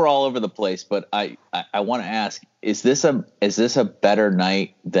I know we're all over the place, but I want to ask: is this a better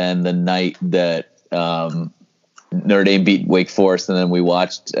night than the night that Notre Dame beat Wake Forest, and then we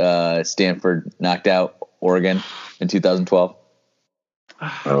watched Stanford knocked out Oregon in 2012?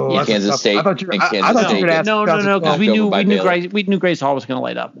 Kansas State. I thought you were going to ask. No, because we knew Grace Hall was going to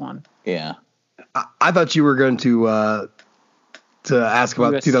light up one. Yeah. I thought you were going to ask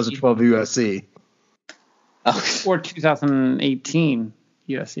about USC. 2012 USC. Or 2018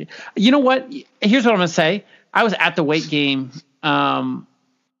 USC. You know what? Here's what I'm going to say. I was at the Wake game.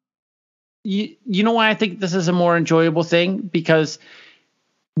 You know why I think this is a more enjoyable thing? Because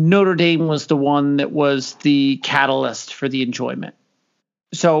Notre Dame was the one that was the catalyst for the enjoyment.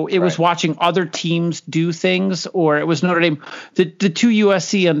 So it was watching other teams do things, or it was Notre Dame. The two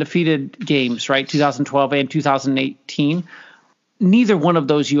USC undefeated games, right, 2012 and 2018, neither one of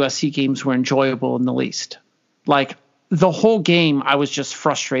those USC games were enjoyable in the least. Like, the whole game, I was just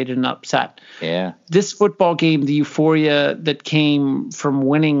frustrated and upset. Yeah. This football game, the euphoria that came from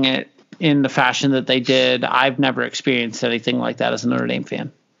winning it in the fashion that they did, I've never experienced anything like that as a Notre Dame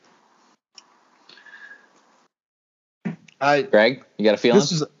fan. Greg, you got a feeling?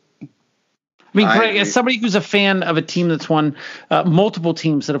 Greg, as somebody who's a fan of a team that's won multiple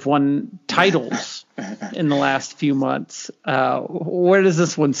teams that have won titles in the last few months, where does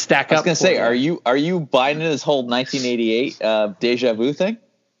this one stack up? I was going to say, are you buying this whole 1988 deja vu thing?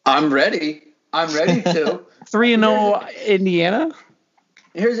 I'm ready. I'm ready to 3-0 Indiana.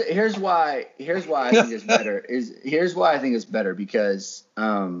 Here's why I think it's better. Here's why I think it's better because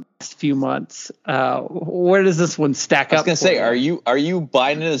last few months. Where does this one stack up? I was gonna say, are you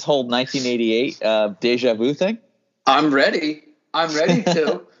buying this whole 1988 deja vu thing? I'm ready. I'm ready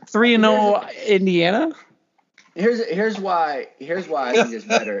to 3-0 Indiana. Here's why I think it's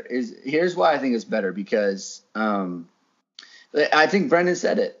better. Here's why I think it's better because I think Brendan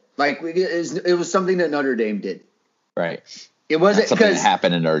said it. Like it was something that Notre Dame did. Right. It wasn't something that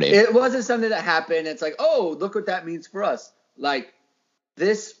happened in Notre Dame. It wasn't something that happened. It's like, oh, look what that means for us. Like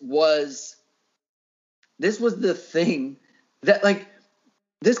this was the thing that like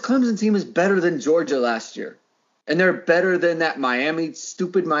this Clemson team is better than Georgia last year. And they're better than that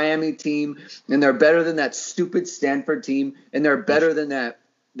stupid Miami team. And they're better than that stupid Stanford team. And they're better than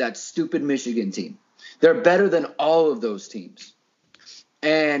that stupid Michigan team. They're better than all of those teams.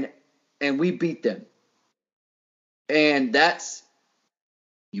 And we beat them. And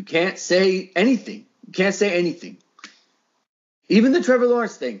you can't say anything. You can't say anything. Even the Trevor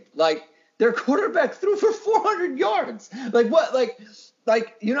Lawrence thing. Like, their quarterback threw for 400 yards. Like, what?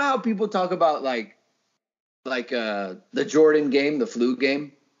 Like you know how people talk about, like the Jordan game, the flu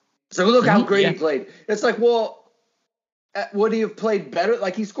game? So look how great he played. It's like, well, would he have played better?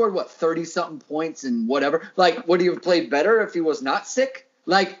 Like, he scored, 30-something points and whatever. Like, would he have played better if he was not sick?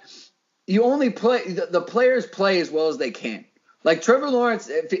 Like, you only play – the players play as well as they can. Like, Trevor Lawrence,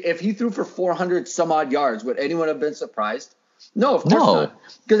 if he threw for 400 some odd yards, would anyone have been surprised? No, of course not.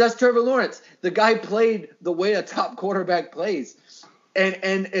 Because that's Trevor Lawrence. The guy played the way a top quarterback plays. And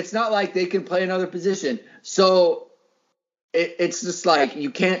it's not like they can play another position. So it's just like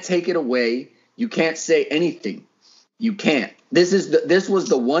you can't take it away. You can't say anything. You can't. This was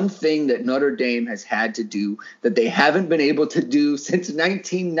the one thing that Notre Dame has had to do that they haven't been able to do since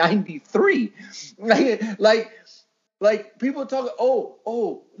 1993. Like people talk,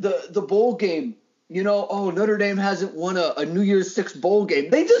 the bowl game. Notre Dame hasn't won a New Year's Six bowl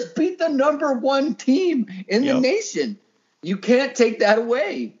game. They just beat the number one team in the nation. You can't take that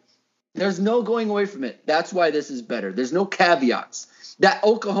away. There's no going away from it. That's why this is better. There's no caveats. That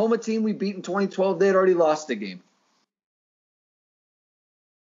Oklahoma team we beat in 2012, they had already lost the game.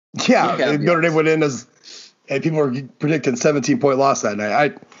 Yeah, Notre Dame went in and people were predicting 17-point loss that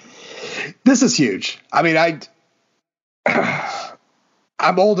night. this is huge. I mean,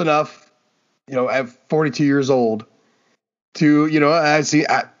 I'm old enough, at 42 years old to, I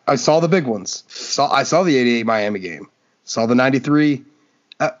saw the big ones. I saw the 88 Miami game, saw the 93,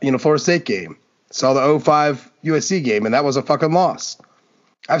 Florida State game, saw the 05 USC game, and that was a fucking loss.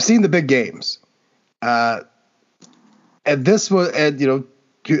 I've seen the big games. And this was, I've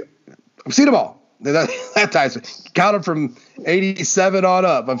seen them all. That time, count them from 87 on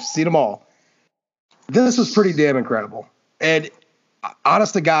up. I've seen them all. This was pretty damn incredible. And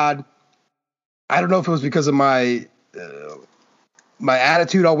honest to God, I don't know if it was because of my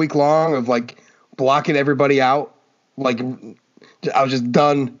attitude all week long of like blocking everybody out. Like I was just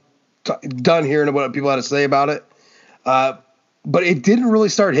done hearing what people had to say about it. But it didn't really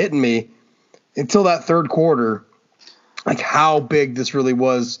start hitting me until that third quarter, like how big this really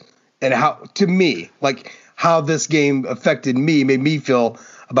was and how, to me, like how this game affected me, made me feel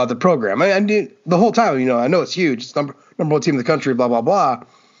about the program. I knew the whole time, I know it's huge. It's number one team in the country, blah, blah, blah.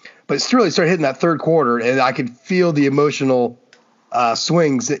 But it's really started hitting that third quarter, and I could feel the emotional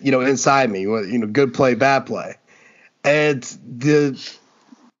swings, inside me, good play, bad play. And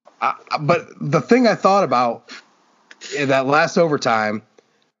but the thing I thought about in that last overtime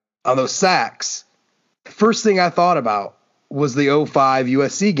on those sacks, the first thing I thought about was the 05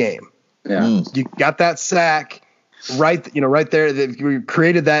 USC game. Yeah. You got that sack right there. You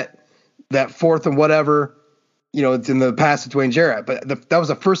created that fourth and whatever, it's in the pass to Dwayne Jarrett. But that was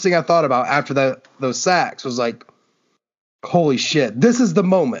the first thing I thought about after those sacks was like, holy shit, this is the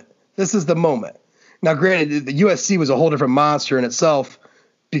moment. This is the moment. Now, granted, the USC was a whole different monster in itself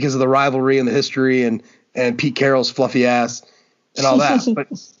because of the rivalry and the history and Pete Carroll's fluffy ass and all that.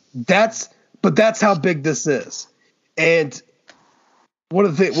 but that's how big this is. And one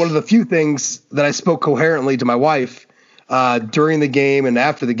of the few things that I spoke coherently to my wife during the game and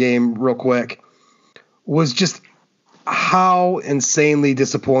after the game real quick was just how insanely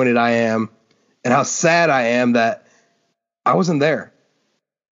disappointed I am and how sad I am that I wasn't there.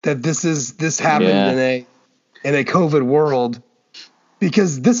 That this happened in a COVID world,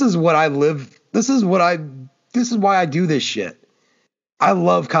 because this is what I live. This is why I do this shit. I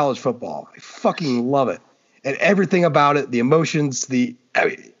love college football. I fucking love it. And everything about it, the emotions, there's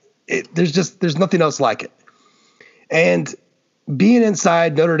nothing else like it. And being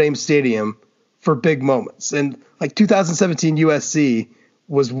inside Notre Dame Stadium for big moments, and like 2017 USC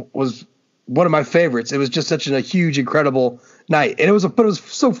was one of my favorites. It was just such a huge, incredible night, and it was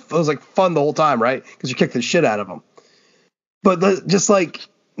like fun the whole time, right? Because you kicked the shit out of them. But just like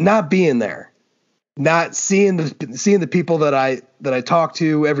not being there, not seeing the people that I talk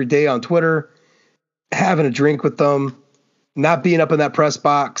to every day on Twitter, having a drink with them, not being up in that press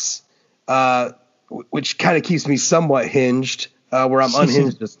box, which kind of keeps me somewhat hinged, where I'm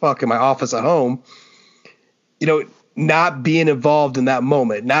unhinged as fuck in my office at home. Not being involved in that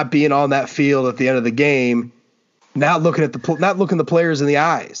moment, not being on that field at the end of the game, not looking the players in the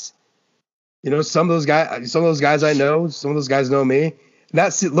eyes. Some of those guys I know, some of those guys know me.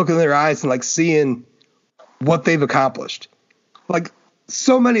 Not looking in their eyes and like seeing what they've accomplished. Like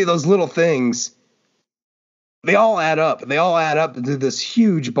so many of those little things, they all add up. They all add up into this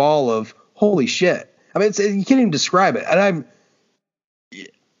huge ball of holy shit. I mean, you can't even describe it. And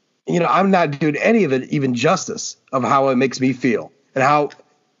I'm not doing any of it even justice of how it makes me feel and how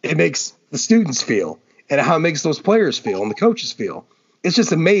it makes the students feel and how it makes those players feel and the coaches feel. It's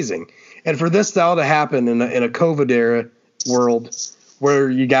just amazing. And for this all to happen in a COVID era world where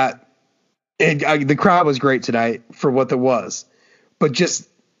you got the crowd was great tonight for what there was, but just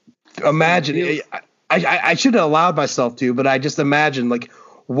imagine. I shouldn't have allowed myself to, but I just imagine like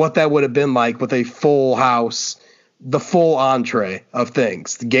what that would have been like with a full house, the full entree of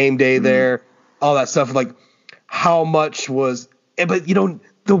things, the game day there, all that stuff. Like how much was, but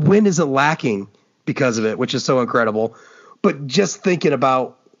the win isn't lacking because of it, which is so incredible. But just thinking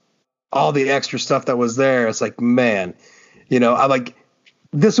about all the extra stuff that was there, it's like, man, I like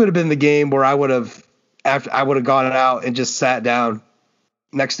this would have been the game where I would have gone out and just sat down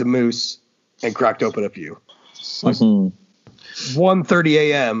next to Moose and cracked open a few. Like 1:30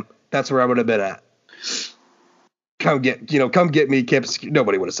 a.m. That's where I would have been at. Come get me, Kip.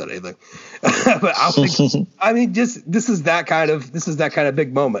 Nobody would have said anything. But this is that kind of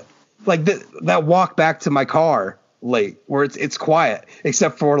big moment. Like that walk back to my car late, where it's quiet,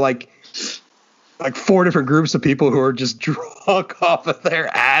 except for like 4 different groups of people who are just drunk off of their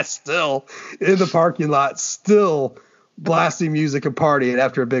ass still in the parking lot, still blasting music and partying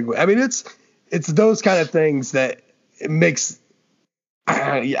after a big win. I mean, it's those kind of things that it makes.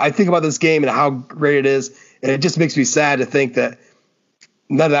 I think about this game and how great it is, and it just makes me sad to think that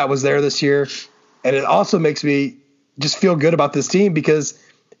None of that was there this year. And it also makes me just feel good about this team because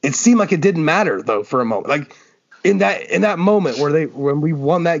it seemed like it didn't matter though for a moment. Like in that moment when we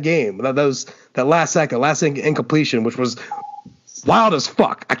won that game, that last incompletion, which was wild as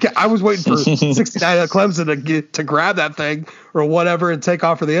fuck. I was waiting for 69 at Clemson to grab that thing or whatever and take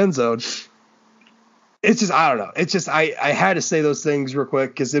off for the end zone. It's just, I don't know. It's just, I had to say those things real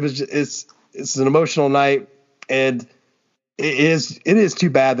quick because it's an emotional night, and it is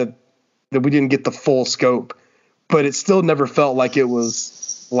too bad that we didn't get the full scope, but it still never felt like it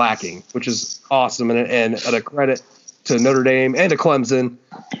was lacking, which is awesome and a credit to Notre Dame and to Clemson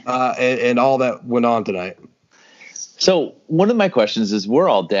and all that went on tonight. So one of my questions is, we're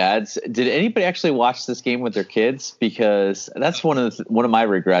all dads. Did anybody actually watch this game with their kids? Because that's one of my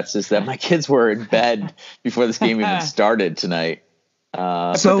regrets is that my kids were in bed before this game even started tonight.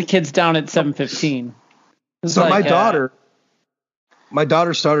 I put the kids down at 7:15. So my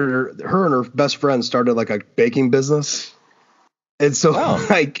daughter started her and her best friend started like a baking business, and so oh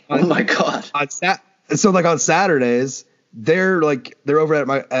my god! On Saturdays they're over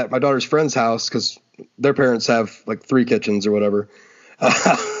at my daughter's friend's house because their parents have like 3 kitchens or whatever.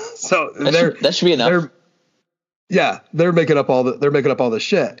 So that should be enough. They're making up all the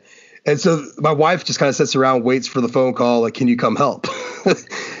shit. And so my wife just kind of sits around, waits for the phone call. Like, can you come help?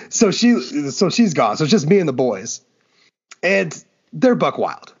 So she's gone. So it's just me and the boys, and they're buck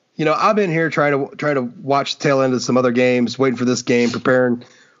wild. I'm in here trying to watch the tail end of some other games, waiting for this game, preparing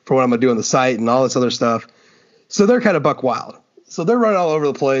for what I'm gonna do on the site and all this other stuff. So they're kind of buck wild. So they're running all over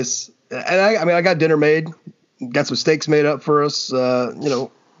the place. And I got dinner made, got some steaks made up for us. We're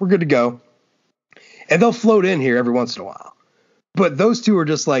good to go. And they'll float in here every once in a while. But those two are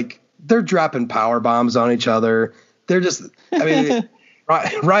just like, they're dropping power bombs on each other. They're just,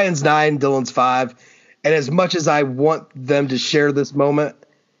 Ryan's 9, Dylan's 5. And as much as I want them to share this moment,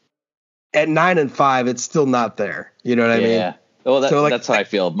 at 9 and 5, it's still not there. You know what I mean? Yeah. Well, that's how I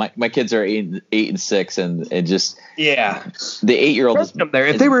feel. My kids are 8 and 6, and just the 8-year-old is there.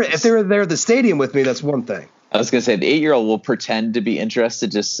 If they were there at the stadium with me, that's one thing. I was gonna say the 8-year-old will pretend to be interested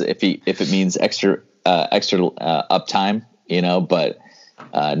just if it means extra uptime, But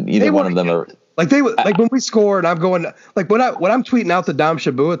neither one of them are like when we score and I'm going like when I'm tweeting out the Dom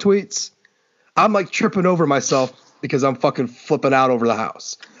Shabua tweets, I'm like tripping over myself because I'm fucking flipping out over the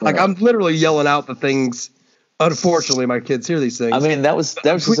house. Like I'm literally yelling out the things. Unfortunately, my kids hear these things. I mean, that was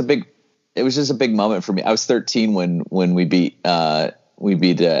just a big. It was just a big moment for me. I was 13 when we beat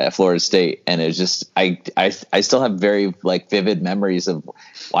Florida State, and it was just I still have very vivid memories of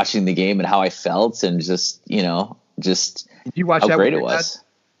watching the game and how I felt, and just Did you watch how great it was.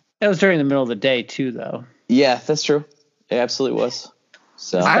 It was during the middle of the day too, though. Yeah, that's true. It absolutely was.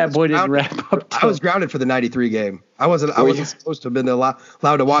 So that boy didn't wrap up. I was grounded for the '93 game. I wasn't supposed to have been allowed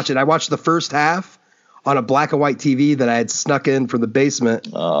to watch it. I watched the first half on a black and white TV that I had snuck in from the basement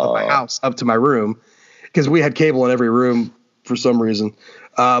of my house up to my room because we had cable in every room for some reason.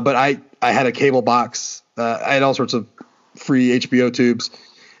 But I had a cable box. I had all sorts of free HBO tubes.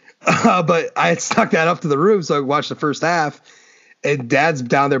 But I had snuck that up to the room so I watched the first half. And Dad's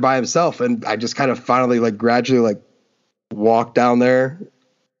down there by himself. And I just kind of finally gradually walked down there.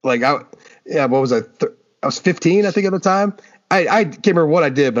 What was I? I was 15, I think, at the time. I can't remember what I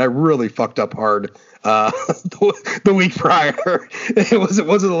did, but I really fucked up hard the week prior. It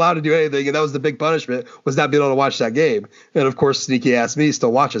wasn't allowed to do anything, and that was the big punishment, was not being able to watch that game. And of course, sneaky ass me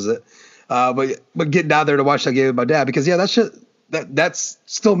still watches it. But getting down there to watch that game with my dad, because that's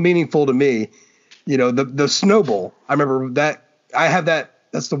still meaningful to me. The Snow Bowl. I remember that. I have that.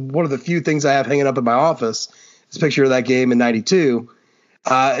 That's one of the few things I have hanging up in my office. This picture of that game in '92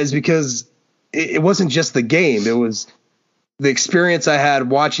 is because it wasn't just the game. It was the experience I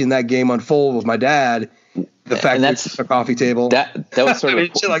had watching that game unfold with my dad, the fact that it's a coffee table. That was sort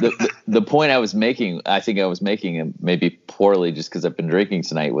of the point I was making. I think I was making, and maybe poorly just because I've been drinking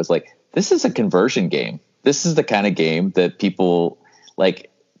tonight, was this is a conversion game. This is the kind of game that people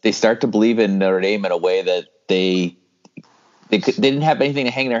they start to believe in Notre Dame in a way that they didn't have anything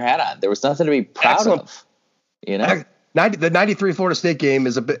to hang their hat on. There was nothing to be proud of. The '93 Florida State game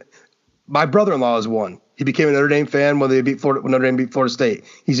is a bit. My brother-in-law is one. He became a Notre Dame fan when Notre Dame beat Florida State.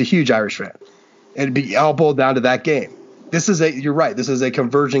 He's a huge Irish fan. And it all boiled down to that game. You're right. This is a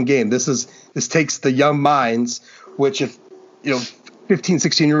conversion game. This takes the young minds, which if 15,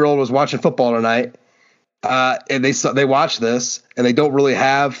 16-year-old was watching football tonight, and they watch this and they don't really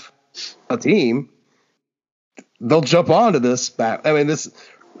have a team, they'll jump onto this.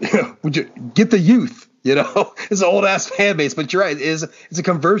 Would you get the youth It's an old ass fan base, but you're right. It's a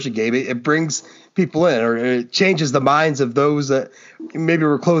conversion game. It brings people in, or it changes the minds of those that maybe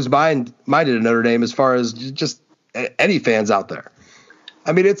were closed-minded at Notre Dame as far as just any fans out there.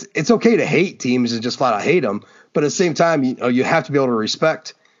 I mean, it's okay to hate teams and just flat out hate them, but at the same time, you have to be able to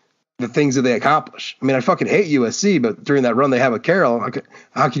respect the things that they accomplish. I mean, I fucking hate USC, but during that run they had with Carroll,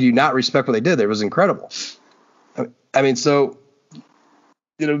 how could you not respect what they did? It was incredible. I mean, so,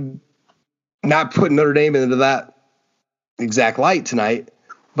 not putting Notre Dame into that exact light tonight,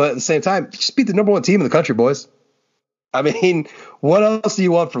 but at the same time, just beat the number one team in the country, boys. I mean, what else do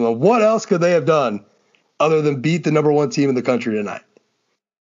you want from them? What else could they have done other than beat the number one team in the country tonight?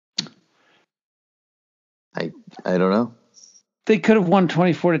 I don't know. They could have won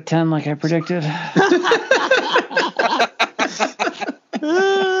 24-10 like I predicted.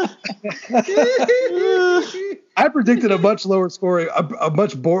 I predicted a much lower scoring, a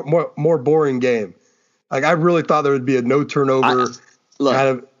much more boring game. Like, I really thought there would be a no turnover kind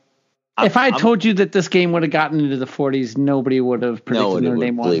of. If I told you that this game would have gotten into the 40s, nobody would have predicted Notre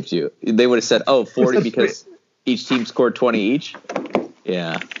Dame won. Believed you. They would have said, 40 because each team scored 20 each.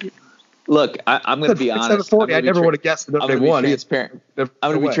 Yeah. Look, I'm going to be honest. 40, I never would have guessed that Notre Dame won. I'm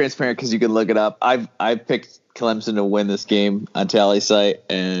going to be transparent because you can look it up. I've picked Clemson to win this game on Tally site,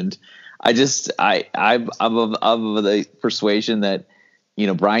 and I'm of the persuasion that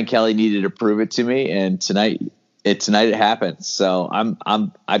Brian Kelly needed to prove it to me, and tonight it happened. So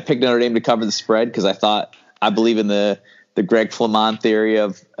I picked Notre Dame to cover the spread because I believe in the Greg Flamond theory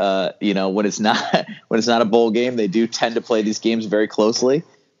of when it's not a bowl game, they do tend to play these games very closely.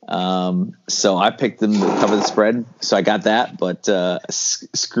 So I picked them to cover the spread, so I got that, but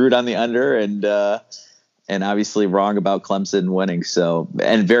screwed on the under and obviously wrong about Clemson winning. So,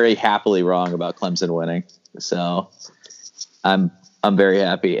 and very happily wrong about Clemson winning. So I'm very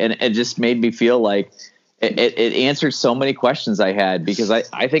happy, and it just made me feel like it answered so many questions I had, because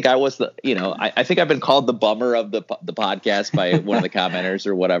I think I was I think I've been called the bummer of the podcast by one of the commenters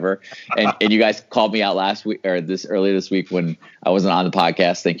or whatever. And you guys called me out last week or earlier this week when I wasn't on the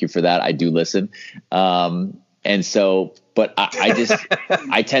podcast. Thank you for that. I do listen. And so, but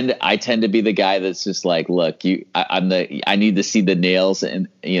I tend to be the guy that's just like, look, I need to see the nails and,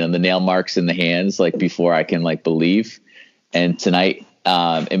 the nail marks in the hands, like, before I can believe. And tonight,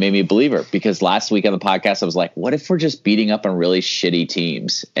 it made me a believer, because last week on the podcast, I was like, what if we're just beating up on really shitty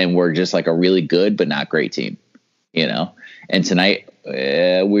teams and we're just like a really good, but not great team, and tonight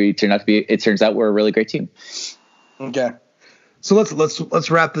it turns out we're a really great team. Okay. So let's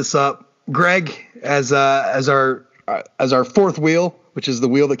wrap this up. Greg, as our fourth wheel, which is the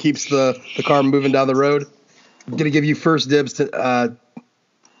wheel that keeps the car moving down the road, I'm going to give you first dibs to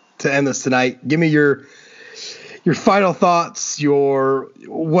end this tonight. Give me your final thoughts, your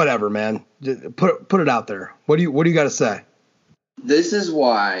whatever, man. Put it out there. What do you got to say? This is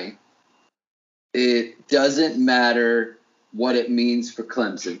why it doesn't matter what it means for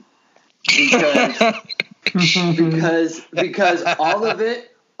Clemson, because all of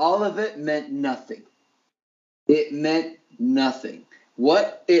it meant nothing. It meant nothing.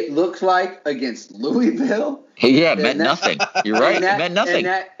 What it looked like against Louisville. Yeah, it meant nothing. You're right. It meant nothing.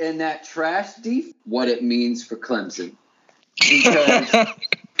 And that trash defense, what it means for Clemson.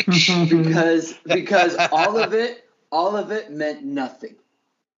 Because all of it meant nothing.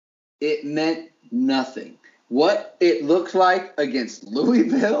 It meant nothing. What it looked like against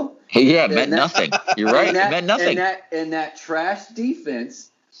Louisville. Yeah, it meant nothing. You're right. It meant nothing. And that trash defense,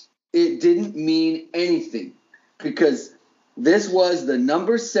 it didn't mean anything, because this was the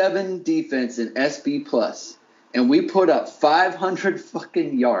number 7 defense in SB Plus, and we put up 500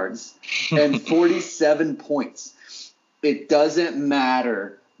 fucking yards and 47 points. It doesn't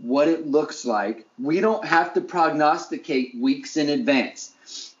matter what it looks like. We don't have to prognosticate weeks in advance.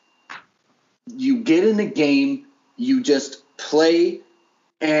 You get in the game, you just play,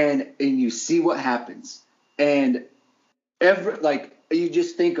 and you see what happens. And you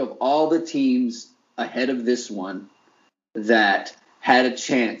just think of all the teams ahead of this one that had a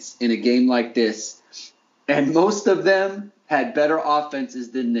chance in a game like this, and most of them had better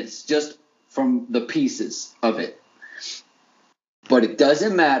offenses than this, just from the pieces of it. But it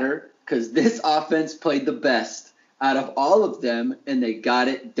doesn't matter, because this offense played the best out of all of them, and they got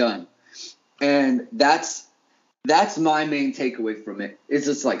it done. And that's my main takeaway from it. It's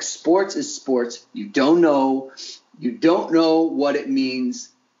just like, sports is sports. You don't know what it means.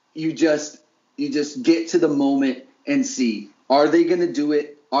 You just get to the moment and see, are they going to do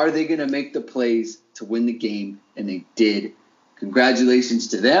it? Are they going to make the plays to win the game? And they did. Congratulations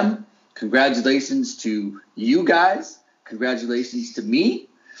to them. Congratulations to you guys. Congratulations to me.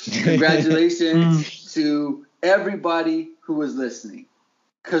 Congratulations to everybody who was listening,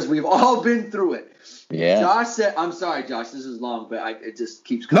 because we've all been through it. Yeah. Josh said, I'm sorry, Josh, this is long, but it just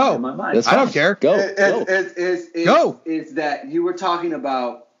keeps coming to my mind. I don't care. Go. It's that you were talking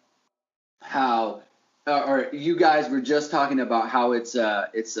about how, or you guys were just talking about how it's a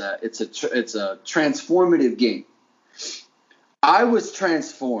transformative game. I was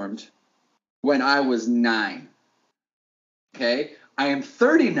transformed when I was 9. Okay, I am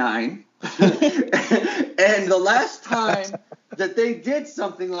 39, and the last time that they did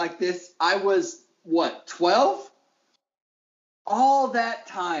something like this, I was 12? All that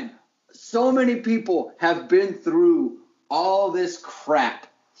time, so many people have been through all this crap.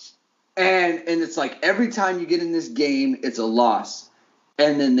 And it's like every time you get in this game, it's a loss.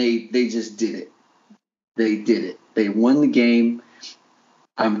 And then they just did it. They did it. They won the game.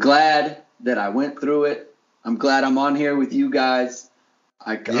 I'm glad that I went through it. I'm glad I'm on here with you guys.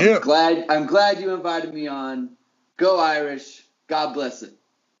 I'm glad you invited me on. Go Irish. God bless it.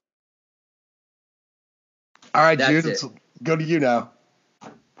 All right, Jude, let's go to you now.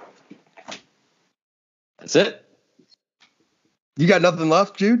 That's it? You got nothing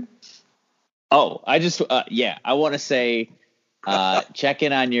left, Jude? Oh, I just I want to say check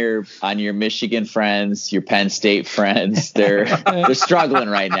in on your Michigan friends, your Penn State friends. They're struggling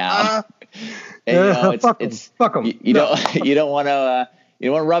right now. And fuck them. You don't want to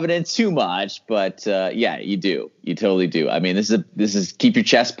rub it in too much, but you do. You totally do. I mean, this is keep your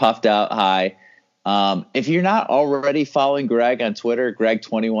chest puffed out high. If you're not already following Greg on Twitter,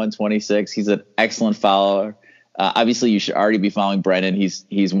 Greg2126, he's an excellent follower. Obviously, you should already be following Brendan.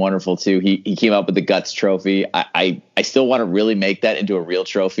 He's wonderful too. He came up with the Guts Trophy. I still want to really make that into a real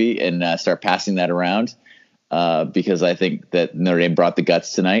trophy and start passing that around because I think that Notre Dame brought the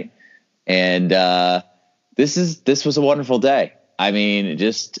guts tonight. And this was a wonderful day. I mean,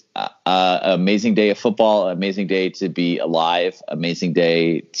 just amazing day of football, amazing day to be alive, amazing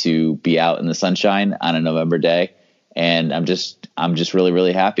day to be out in the sunshine on a November day. And I'm just really,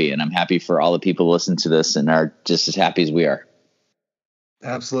 really happy. And I'm happy for all the people who listen to this and are just as happy as we are.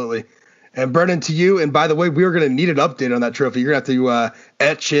 Absolutely. And Brendan, to you. And by the way, we are going to need an update on that trophy. You're going to have to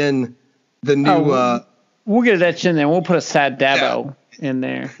etch in the new. We'll get it etched in there. We'll put a sad Dabo in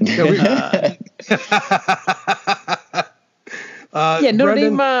there. Notre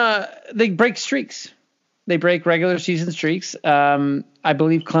Dame, they break streaks. They break regular season streaks. I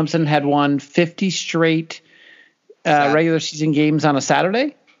believe Clemson had won 50 straight regular season games on a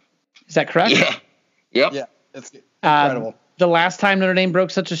Saturday. Is that correct? Yeah. Yep. Yeah. That's incredible. The last time Notre Dame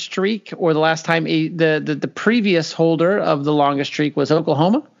broke such a streak, or the last time the previous holder of the longest streak was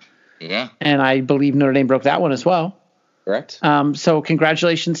Oklahoma. Yeah. And I believe Notre Dame broke that one as well. Correct. So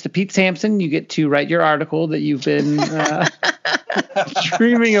congratulations to Pete Sampson. You get to write your article that you've been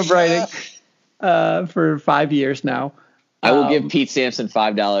dreaming of writing for 5 years now. I will give Pete Sampson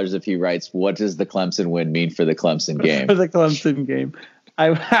 $5 if he writes, "What does the Clemson win mean for the Clemson game?" For the Clemson game.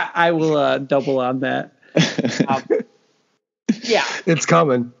 I will double on that. Yeah. It's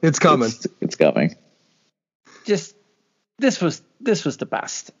coming. It's coming. It's coming. Just this was the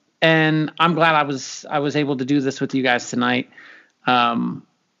best. And I'm glad I was able to do this with you guys tonight.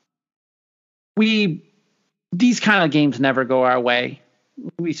 These kind of games never go our way.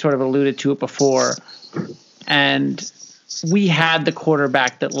 We sort of alluded to it before. And we had the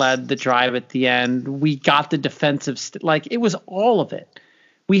quarterback that led the drive at the end. We got the defensive it was all of it.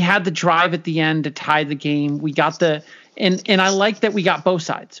 We had the drive at the end to tie the game. We got and I like that we got both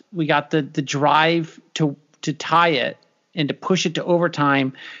sides. We got the drive to tie it and to push it to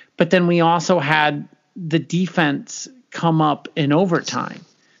overtime, but then we also had the defense come up in overtime.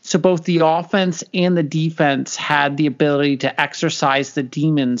 So both the offense and the defense had the ability to exercise the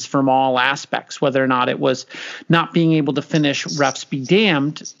demons from all aspects, whether or not it was not being able to finish refs be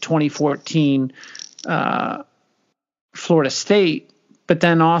damned 2014 Florida State, but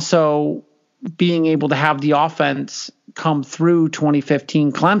then also being able to have the offense come through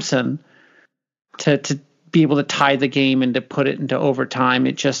 2015 Clemson to be able to tie the game and to put it into overtime.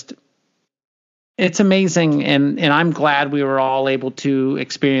 It's amazing. And I'm glad we were all able to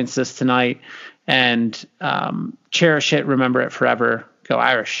experience this tonight and cherish it. Remember it forever. Go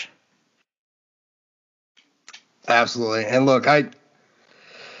Irish. Absolutely. And look, I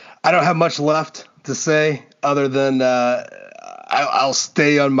don't have much left to say other than I'll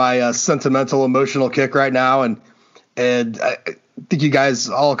stay on my sentimental, emotional kick right now. And I think you guys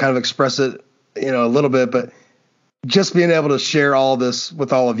all kind of express it, a little bit, but just being able to share all this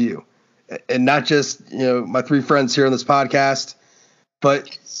with all of you, and not just, my 3 friends here on this podcast,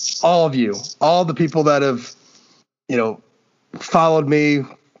 but all of you, all the people that have, followed me,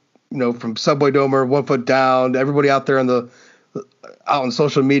 from Subway Domer, One Foot Down, everybody out there out on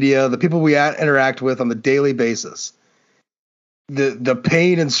social media, the people we interact with on the daily basis, the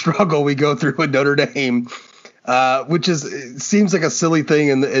pain and struggle we go through in Notre Dame, which seems like a silly thing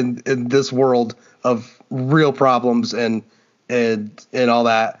in this world of real problems and all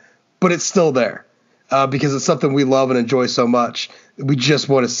that, but it's still there because it's something we love and enjoy so much. We just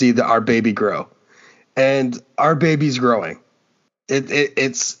want to see our baby grow, and our baby's growing.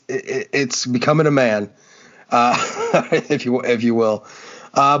 It's becoming a man, if you will.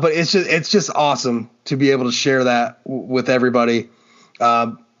 But it's just awesome to be able to share that with everybody.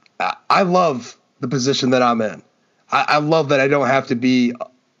 I love the position that I'm in. I love that I don't have to be,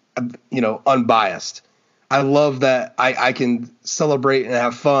 unbiased. I love that I can celebrate and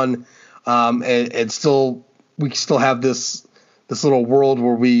have fun, and still we still have this little world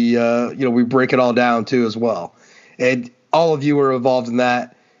where we break it all down too as well. And all of you are involved in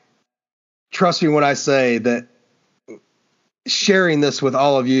that. Trust me when I say that sharing this with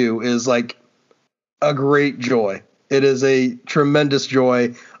all of you is like a great joy. It is a tremendous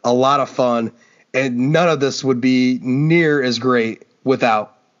joy, a lot of fun, and none of this would be near as great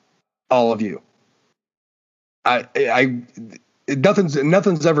without all of you.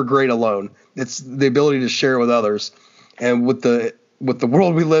 Nothing's ever great alone. It's the ability to share it with others, and with the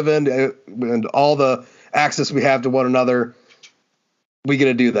world we live in and all the access we have to one another, we get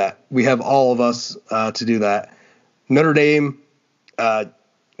to do that. We have all of us to do that. Notre Dame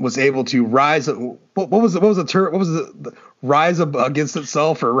was able to rise. What was the term? What was the rise up against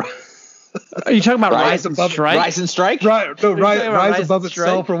itself? Or are you talking about rise and strike? Rise and strike? Right. No, rise above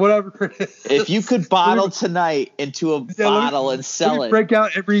itself or whatever. If you could bottle tonight into a bottle and sell it, break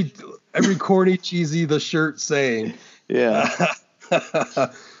out every corny, cheesy the shirt saying. Yeah.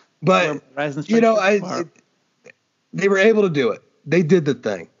 But they were able to do it. They did the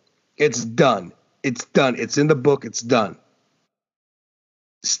thing. It's done. It's done. It's in the book. It's done.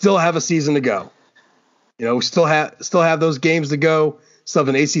 Still have a season to go. We still have those games to go. Still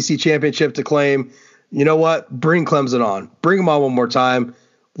have an ACC championship to claim. You know what? Bring Clemson on. Bring them on one more time.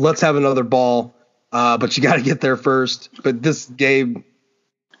 Let's have another ball. But you got to get there first. But this game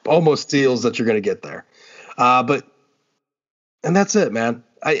almost seals that you're going to get there. And that's it, man.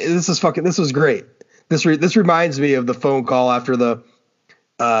 This was great. This reminds me of the phone call after the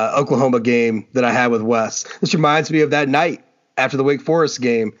Oklahoma game that I had with Wes. This reminds me of that night after the Wake Forest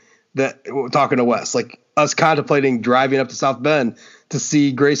game that talking to Wes, like us contemplating driving up to South Bend to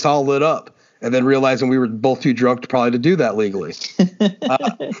see Grace Hall lit up and then realizing we were both too drunk to do that legally.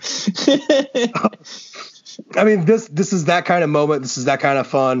 I mean, this is that kind of moment. This is that kind of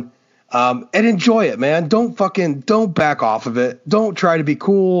fun. And enjoy it, man. Don't back off of it. Don't try to be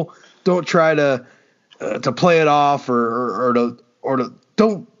cool. Don't try to play it off or to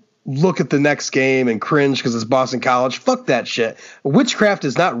don't look at the next game and cringe because it's Boston College. Fuck that shit. Witchcraft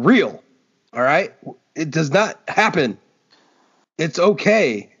is not real. All right. It does not happen. It's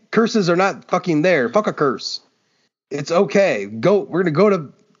okay. Curses are not fucking there. Fuck a curse. It's okay. We're going to go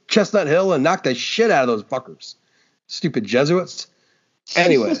to Chestnut Hill and knock the shit out of those fuckers. Stupid Jesuits.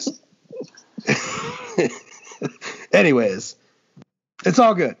 Anyways. It's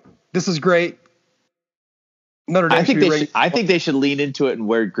all good. This is great. Notre Dame I think they should lean into it and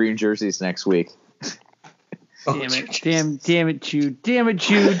wear green jerseys next week. Damn it, Jude.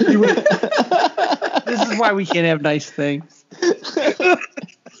 This is why we can't have nice things.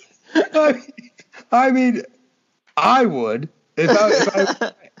 I mean, I would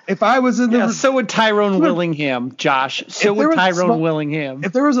if I was in the. Yeah, so would Tyrone Willingham, Josh. So would Tyrone Willingham.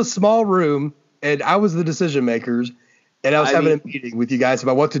 If there was a small room and I was the decision makers and I was having a meeting with you guys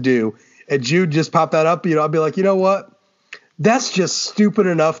about what to do, and Jude just popped that up, I'd be like, you know what? That's just stupid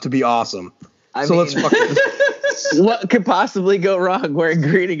enough to be awesome. Let's fucking. What could possibly go wrong wearing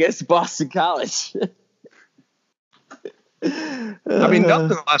green against Boston College? I mean, nothing in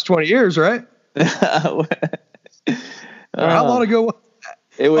the last 20 years, right? How long ago?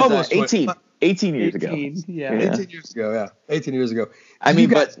 It was almost 18 years ago. Yeah. 18 years ago, yeah. 18 years ago. I mean,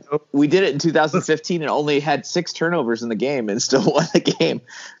 but we did it in 2015 and only had 6 turnovers in the game and still won the game.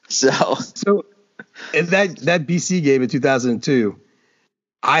 So in that BC game in 2002,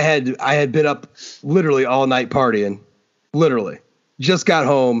 I had been up literally all night partying. Literally. Just got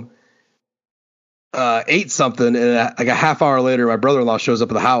home, ate something, and like a half hour later, my brother-in-law shows up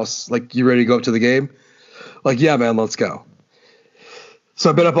at the house. Like, you ready to go up to the game? Like, yeah, man, let's go. So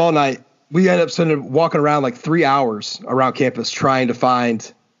I've been up all night. We ended up walking around like 3 hours around campus trying to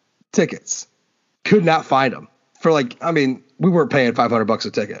find tickets. Could not find them. We weren't paying $500 a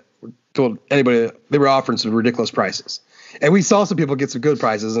ticket. We told anybody they were offering some ridiculous prices. And we saw some people get some good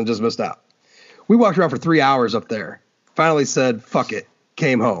prizes and just missed out. We walked around for 3 hours up there. Finally said, fuck it.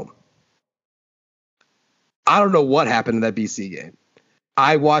 Came home. I don't know what happened in that BC game.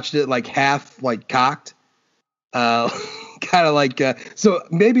 I watched it like half like cocked. Kind of like, so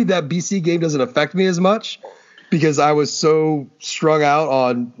maybe that BC game doesn't affect me as much because I was so strung out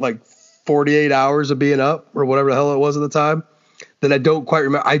on like 48 hours of being up or whatever the hell it was at the time that I don't quite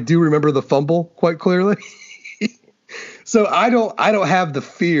remember. I do remember the fumble quite clearly. So I don't have the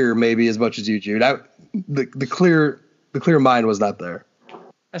fear maybe as much as you, Jude. The clear mind was not there.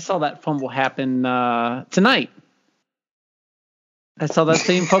 I saw that fumble happen tonight. I saw that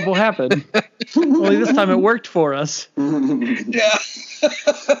same fumble happen. Only this time it worked for us. Yeah.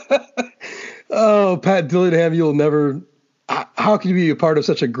 Oh, Pat Dillingham, you'll never. How can you be a part of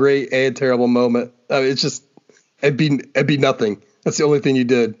such a great and terrible moment? I mean, it's just it'd be nothing. That's the only thing you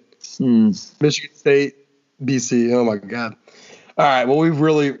did. Michigan State, BC. Oh my God. All right. Well, we've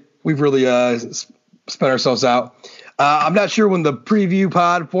really spent ourselves out. I'm not sure when the preview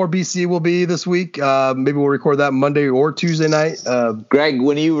pod for BC will be this week. Maybe we'll record that Monday or Tuesday night. Greg,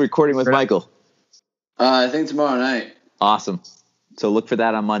 when are you recording with Michael? I think tomorrow night. Awesome. So look for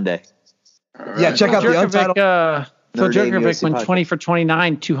that on Monday. Right. Yeah, check out the Untitled. Phil Jurkovec went 20 for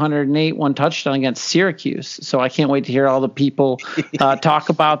 29, 208, 1 touchdown against Syracuse. So I can't wait to hear all the people talk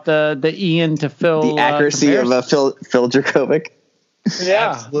about the Ian to Phil. The accuracy of Phil Jurkovec.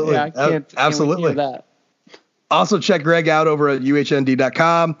 Yeah, absolutely. Yeah, Absolutely. Can't that. Also, check Greg out over at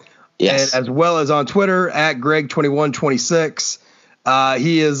uhnd.com. Yes. And as well as on Twitter at Greg2126.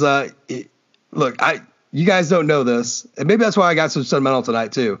 He is, look, you guys don't know this, and maybe that's why I got so sentimental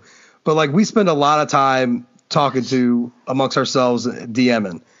tonight too. But like, we spend a lot of time talking to amongst ourselves,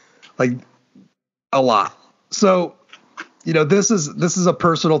 DMing, like a lot. So, this is a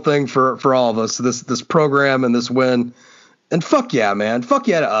personal thing for all of us. This program and this win, and fuck yeah, man, fuck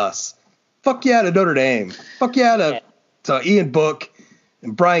yeah to us. Fuck yeah to Notre Dame. Fuck yeah to Ian Book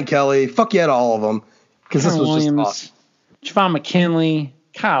and Brian Kelly. Fuck yeah to all of them. Because this was Williams, just awesome. Javon McKinley,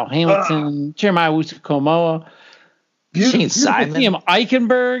 Kyle Hamilton, Jeremiah Wusu-Komoa, Shane Simon, Liam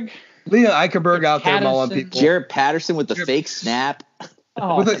Eichenberg. Out there mauling people. Jared Patterson with the fake snap.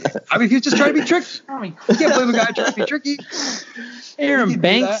 Oh. He's just trying to be tricky. You can't blame a guy trying to be tricky. Aaron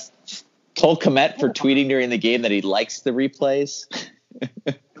Banks. Told Komet for tweeting during the game that he likes the replays.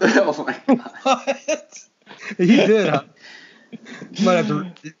 Oh my God. What? He did. Huh? Might have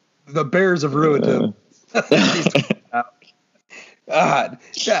to. The Bears have ruined him. God.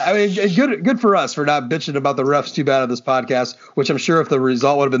 Yeah, I mean, good for us for not bitching about the refs too bad on this podcast, which I'm sure if the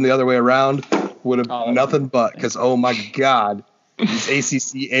result would have been the other way around, would have nothing but, because, oh my God, these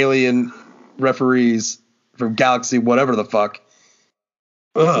ACC alien referees from Galaxy, whatever the fuck.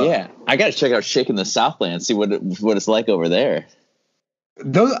 Ugh. Yeah, I got to check out Shaking the Southland, see what it's like over there.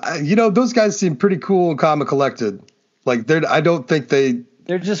 Those guys seem pretty cool and calm and collected. Like, they're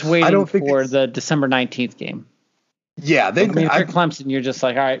just waiting for the December 19th game. Yeah, if you're Clemson, you're just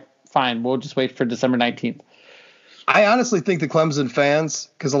like, all right, fine, we'll just wait for December 19th. I honestly think the Clemson fans,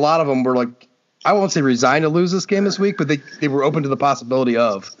 because a lot of them were like, I won't say resigned to lose this game this week, but they were open to the possibility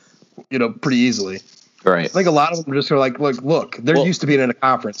of, pretty easily. Right. I think a lot of them just are like, look, they're used to being in a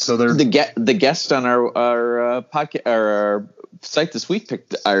conference, so they're the guest on our podcast, our site this week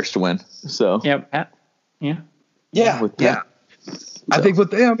picked Irish to win. So yeah. I think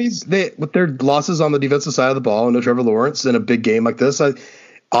with their losses on the defensive side of the ball and no Trevor Lawrence in a big game like this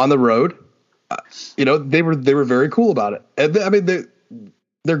on the road, they were very cool about it. And I mean,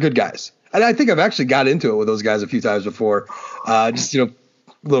 they're good guys. And I think I've actually got into it with those guys a few times before. Just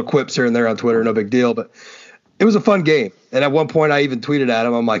little quips here and there on Twitter, no big deal. But it was a fun game. And at one point, I even tweeted at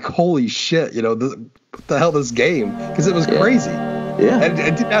him. I'm like, holy shit, what the hell this game? Because it was crazy. Yeah, and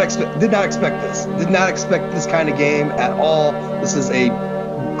did not expect this. Did not expect this kind of game at all. This is a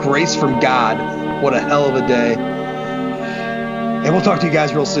grace from God. What a hell of a day. And we'll talk to you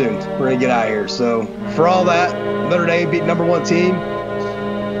guys real soon. We're gonna get out of here. So for all that, Notre Dame beat #1 team.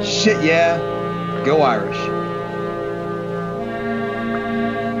 Shit yeah, go Irish.